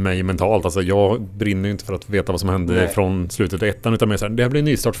ju för mig mentalt. Alltså jag brinner ju inte för att veta vad som hände från slutet av ettan, utan mer så här, det här blir en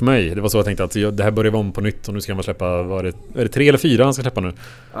nystart för mig. Det var så jag tänkte att det här börjar om på nytt och nu ska man släppa, är det 3 eller 4 han ska släppa nu?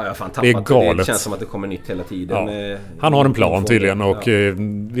 Ja, jag fan tappat. Det är galet. Det känns som att det kommer nytt hela tiden. Ja. Han har en plan tydligen och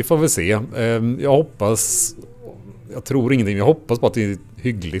vi får väl se. Jag tror ingenting. Jag hoppas på att det är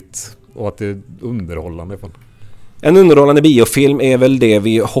hyggligt och att det är underhållande. En underhållande biofilm är väl det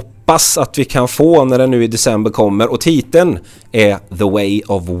vi hoppas att vi kan få när den nu i december kommer. Och titeln är The Way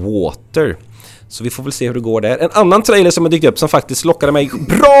of Water. Så vi får väl se hur det går där. En annan trailer som har dykt upp som faktiskt lockade mig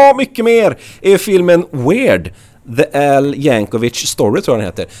bra mycket mer är filmen Weird. The Al Yankovic Story tror jag den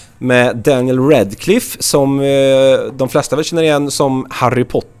heter. Med Daniel Radcliffe som de flesta väl känner igen som Harry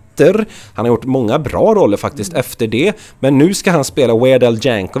Potter. Han har gjort många bra roller faktiskt efter det. Men nu ska han spela Weird Al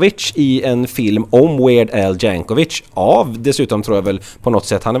Yankovic i en film om Weird Al Yankovic. Dessutom tror jag väl på något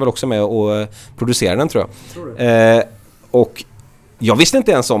sätt. Han är väl också med och producerar den tror jag. Och jag visste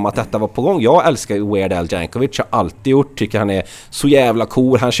inte ens om att detta var på gång. Jag älskar ju Weird Al Yankovic. Jag har alltid gjort. Tycker han är så jävla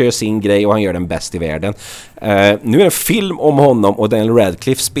cool. Han kör sin grej och han gör den bäst i världen. Nu är det en film om honom och Daniel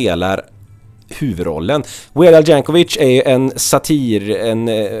Radcliffe spelar huvudrollen. Weird Al Yankovic är en satir, en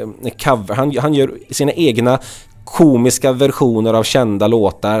cover. Han gör sina egna komiska versioner av kända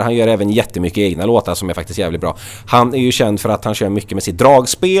låtar. Han gör även jättemycket egna låtar som är faktiskt jävligt bra. Han är ju känd för att han kör mycket med sitt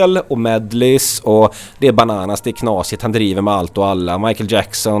dragspel och medleys och det är bananas, det är knasigt. Han driver med allt och alla. Michael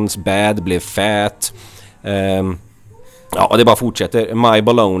Jacksons Bad blev fat. Ja, det bara fortsätter. My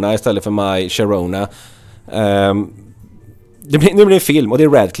Bologna istället för My Sharona. Nu blir det en film och det är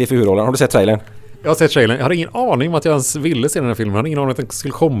Radcliffe i huvudrollen. Har du sett trailern? Jag har sett trailern. Jag hade ingen aning om att jag ens ville se den här filmen. Jag hade ingen aning om att den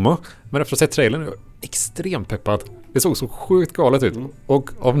skulle komma. Men efter att ha sett trailern är jag extremt peppad. Det såg så sjukt galet ut. Och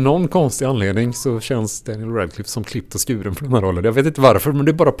av någon konstig anledning så känns Daniel Radcliffe som klippt och skuren för den här rollen. Jag vet inte varför, men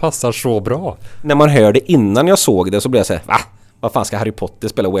det bara passar så bra. När man hör det innan jag såg det så blir jag så här, va? Vad fan ska Harry Potter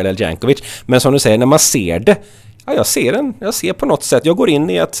spela Weird Al Yankovic? Men som du säger, när man ser det, ja, jag ser den. Jag ser på något sätt. Jag går in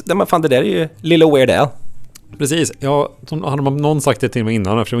i att, man fan, det där är ju lilla Weird Al. Precis, ja, hade någon sagt det till mig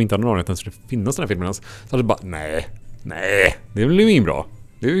innan eftersom jag inte hade någon aning att den skulle finnas den här filmen så hade jag bara, nej, det blir ju inget bra.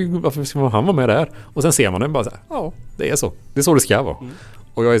 Varför ska han vara med där? Och sen ser man den bara så här, ja, det är så. Det är så det ska vara.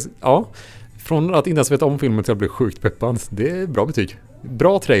 Och jag är, ja, från att inte ens veta om filmen till att bli sjukt peppad, det är bra betyg.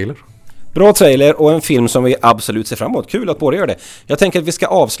 Bra trailer. Bra trailer och en film som vi absolut ser fram emot. Kul att båda gör det. Jag tänker att vi ska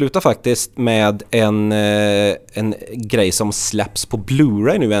avsluta faktiskt med en grej som släpps på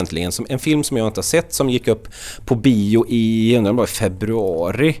Blu-ray nu äntligen. En film som jag inte har sett, som gick upp på bio i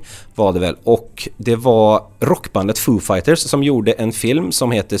februari var det väl. Och det var rockbandet Foo Fighters som gjorde en film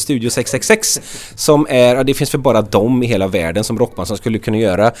som heter Studio 666. Som är, det finns för bara dem i hela världen som rockband som skulle kunna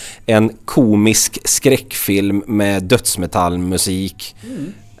göra en komisk skräckfilm med dödsmetallmusik.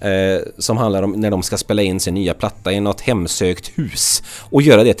 Som handlar om när de ska spela in sin nya platta i något hemsökt hus och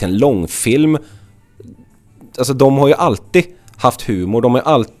göra det till en långfilm. Alltså de har ju alltid haft humor, de har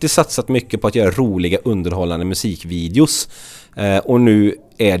alltid satsat mycket på att göra roliga underhållande musikvideos och nu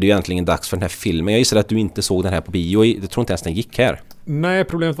är det ju egentligen dags för den här filmen. Jag gissar att du inte såg den här på bio, jag tror inte ens den gick här. Nej,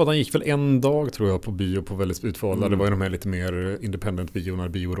 problemet var att den gick väl en dag tror jag på bio på väldigt utvalda. Det var ju de här lite mer independent biorna,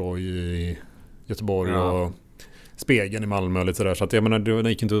 Bio Roy i Göteborg och Spegeln i Malmö och lite sådär. Så att jag menar, den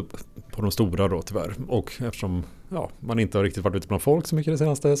gick inte upp på de stora då tyvärr. Och eftersom man inte har riktigt varit ute bland folk så mycket det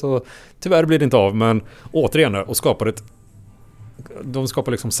senaste så tyvärr blir det inte av. Men återigen och de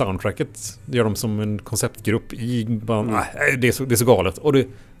skapar liksom soundtracket. Det gör de som en konceptgrupp i band. Det är så galet. Och det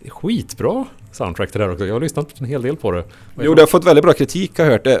är skitbra soundtrack det där också. Jag har lyssnat en hel del på det. Jo, det har fått väldigt bra kritik, har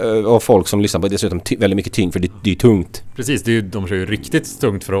hört det, av folk som lyssnar på det. Dessutom väldigt mycket tyngd, för det är tungt. Precis, de kör ju riktigt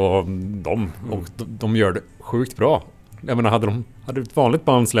tungt för att vara dem. Och de gör det sjukt bra. Jag menar, hade ett vanligt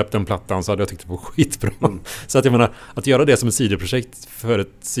band släppt den plattan så hade jag tyckt det var skitbra. Så att jag menar, att göra det som ett sidoprojekt för ett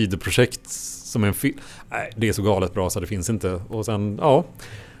sidoprojekt som en film, nej, det är så galet bra så det finns inte. Och sen,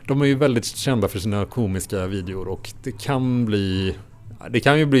 de är ju väldigt kända för sina komiska videor och det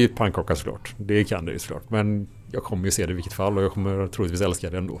kan ju bli pannkaka såklart. Det kan det ju såklart. Men jag kommer ju se det i vilket fall och jag kommer troligtvis älska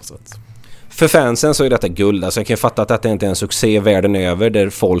det ändå. Så att. För fansen så är detta guld. Alltså jag kan fatta att detta inte är en succé världen över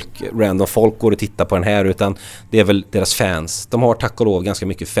där random folk går och tittar på den här, utan det är väl deras fans. De har tack och lov ganska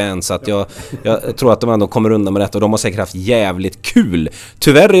mycket fans, så att jag tror att de ändå kommer undan med detta och de har säkert haft jävligt kul.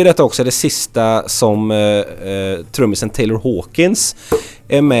 Tyvärr är detta också det sista som trummisen Taylor Hawkins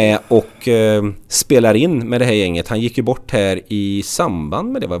är med och spelar in med det här gänget. Han gick ju bort här i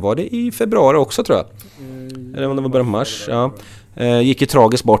samband med det. Var det i februari också tror jag? Eller om det var början på mars. Ja. Gick ju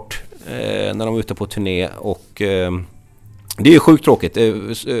tragiskt bort när de var ute på turné och det är ju sjukt tråkigt.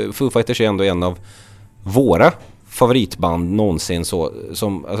 Foo Fighters är ändå en av våra favoritband någonsin, så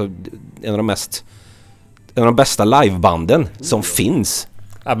som alltså, en av de bästa livebanden som finns.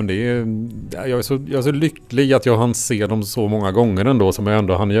 Ja, men jag är så lycklig att jag hann se dem så många gånger ändå som jag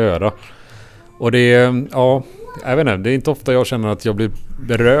ändå hann göra. Och det jag vet inte, det är inte ofta jag känner att jag blir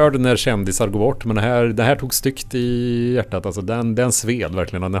berörd när kändisar går bort, men det här tog styggt i hjärtat. Alltså den sved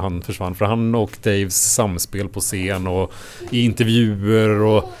verkligen när han försvann, för han och Daves samspel på scen och i intervjuer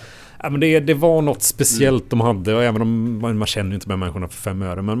och men det var något speciellt de hade, och även om man känner ju inte med människorna för 5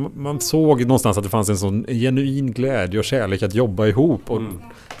 öre, men man såg någonstans att det fanns en sån genuin glädje och kärlek att jobba ihop och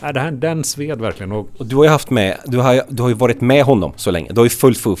den sved verkligen. Och du har ju du har ju varit med honom så länge. Du har ju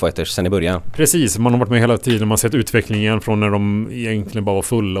följt Foo Fighters sedan i början. Precis, man har varit med hela tiden. Man har sett utvecklingen från när de egentligen bara var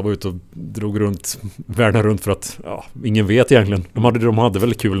fulla och var ute och drog runt världen runt för att ingen vet egentligen. De hade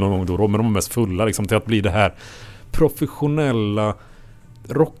väl kul någon gång då, men de var mest fulla liksom, till att bli det här professionella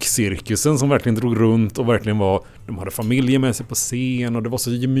rockcirkusen som verkligen drog runt och verkligen de hade familjer med sig på scen och det var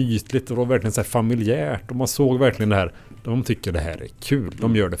så gemytligt och det var verkligen så här familjärt och man såg verkligen det här, de tycker det här är kul,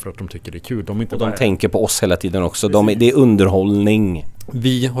 de gör det för att de tycker det är kul, de tänker på oss hela tiden också, det är underhållning.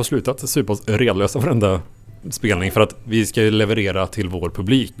 Vi har slutat supa oss redlösa varenda spelning för att vi ska leverera till vår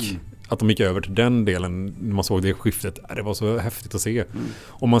publik. Att de gick över till den delen när man såg det skiftet, det var så häftigt att se.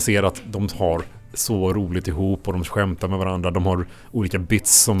 Och man ser att de har så roligt ihop och de skämtar med varandra. De har olika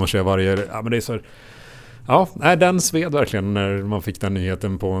bits som de kör varje... men det är så här, den sved verkligen när man fick den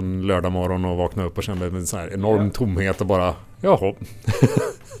nyheten på en lördag morgon och vaknade upp och kände en så här enorm tomhet och bara, jaha.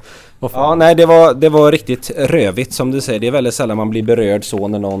 Ja, nej, det var riktigt rövigt som du säger. Det är väldigt sällan man blir berörd så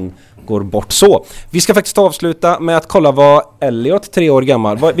när någon går bort så. Vi ska faktiskt avsluta med att kolla vad Elliot, 3 år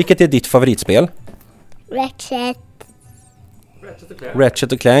gammal, vilket är ditt favoritspel?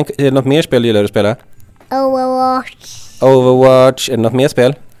 Ratchet och Clank. Är det något mer spel du gillar att spela? Overwatch. Är det något mer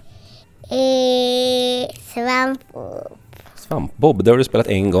spel? Svampbob, det har du spelat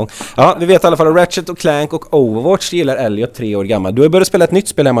en gång. Ja, vi vet i alla fall att Ratchet och Clank och Overwatch gillar Elliot, 3 år gammal. Du har börjat spela ett nytt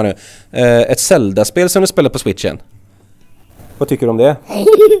spel hemma nu. Ett Zelda-spel som du spelar på Switchen. Vad tycker du om det?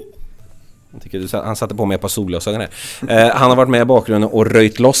 Han satte på mig ett par solglasögon här. Han har varit med i bakgrunden och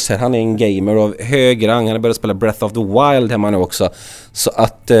röjt loss här. Han är en gamer av hög rang. Han har börjat spela Breath of the Wild hemma nu också. Så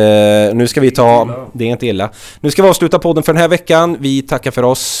att nu ska vi ta... Det är inte illa. Nu ska vi avsluta podden för den här veckan. Vi tackar för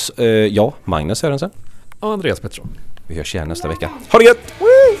oss. Magnus Sörensen. Och Andreas Pettersson. Vi hörs igen nästa vecka. Ha det gött!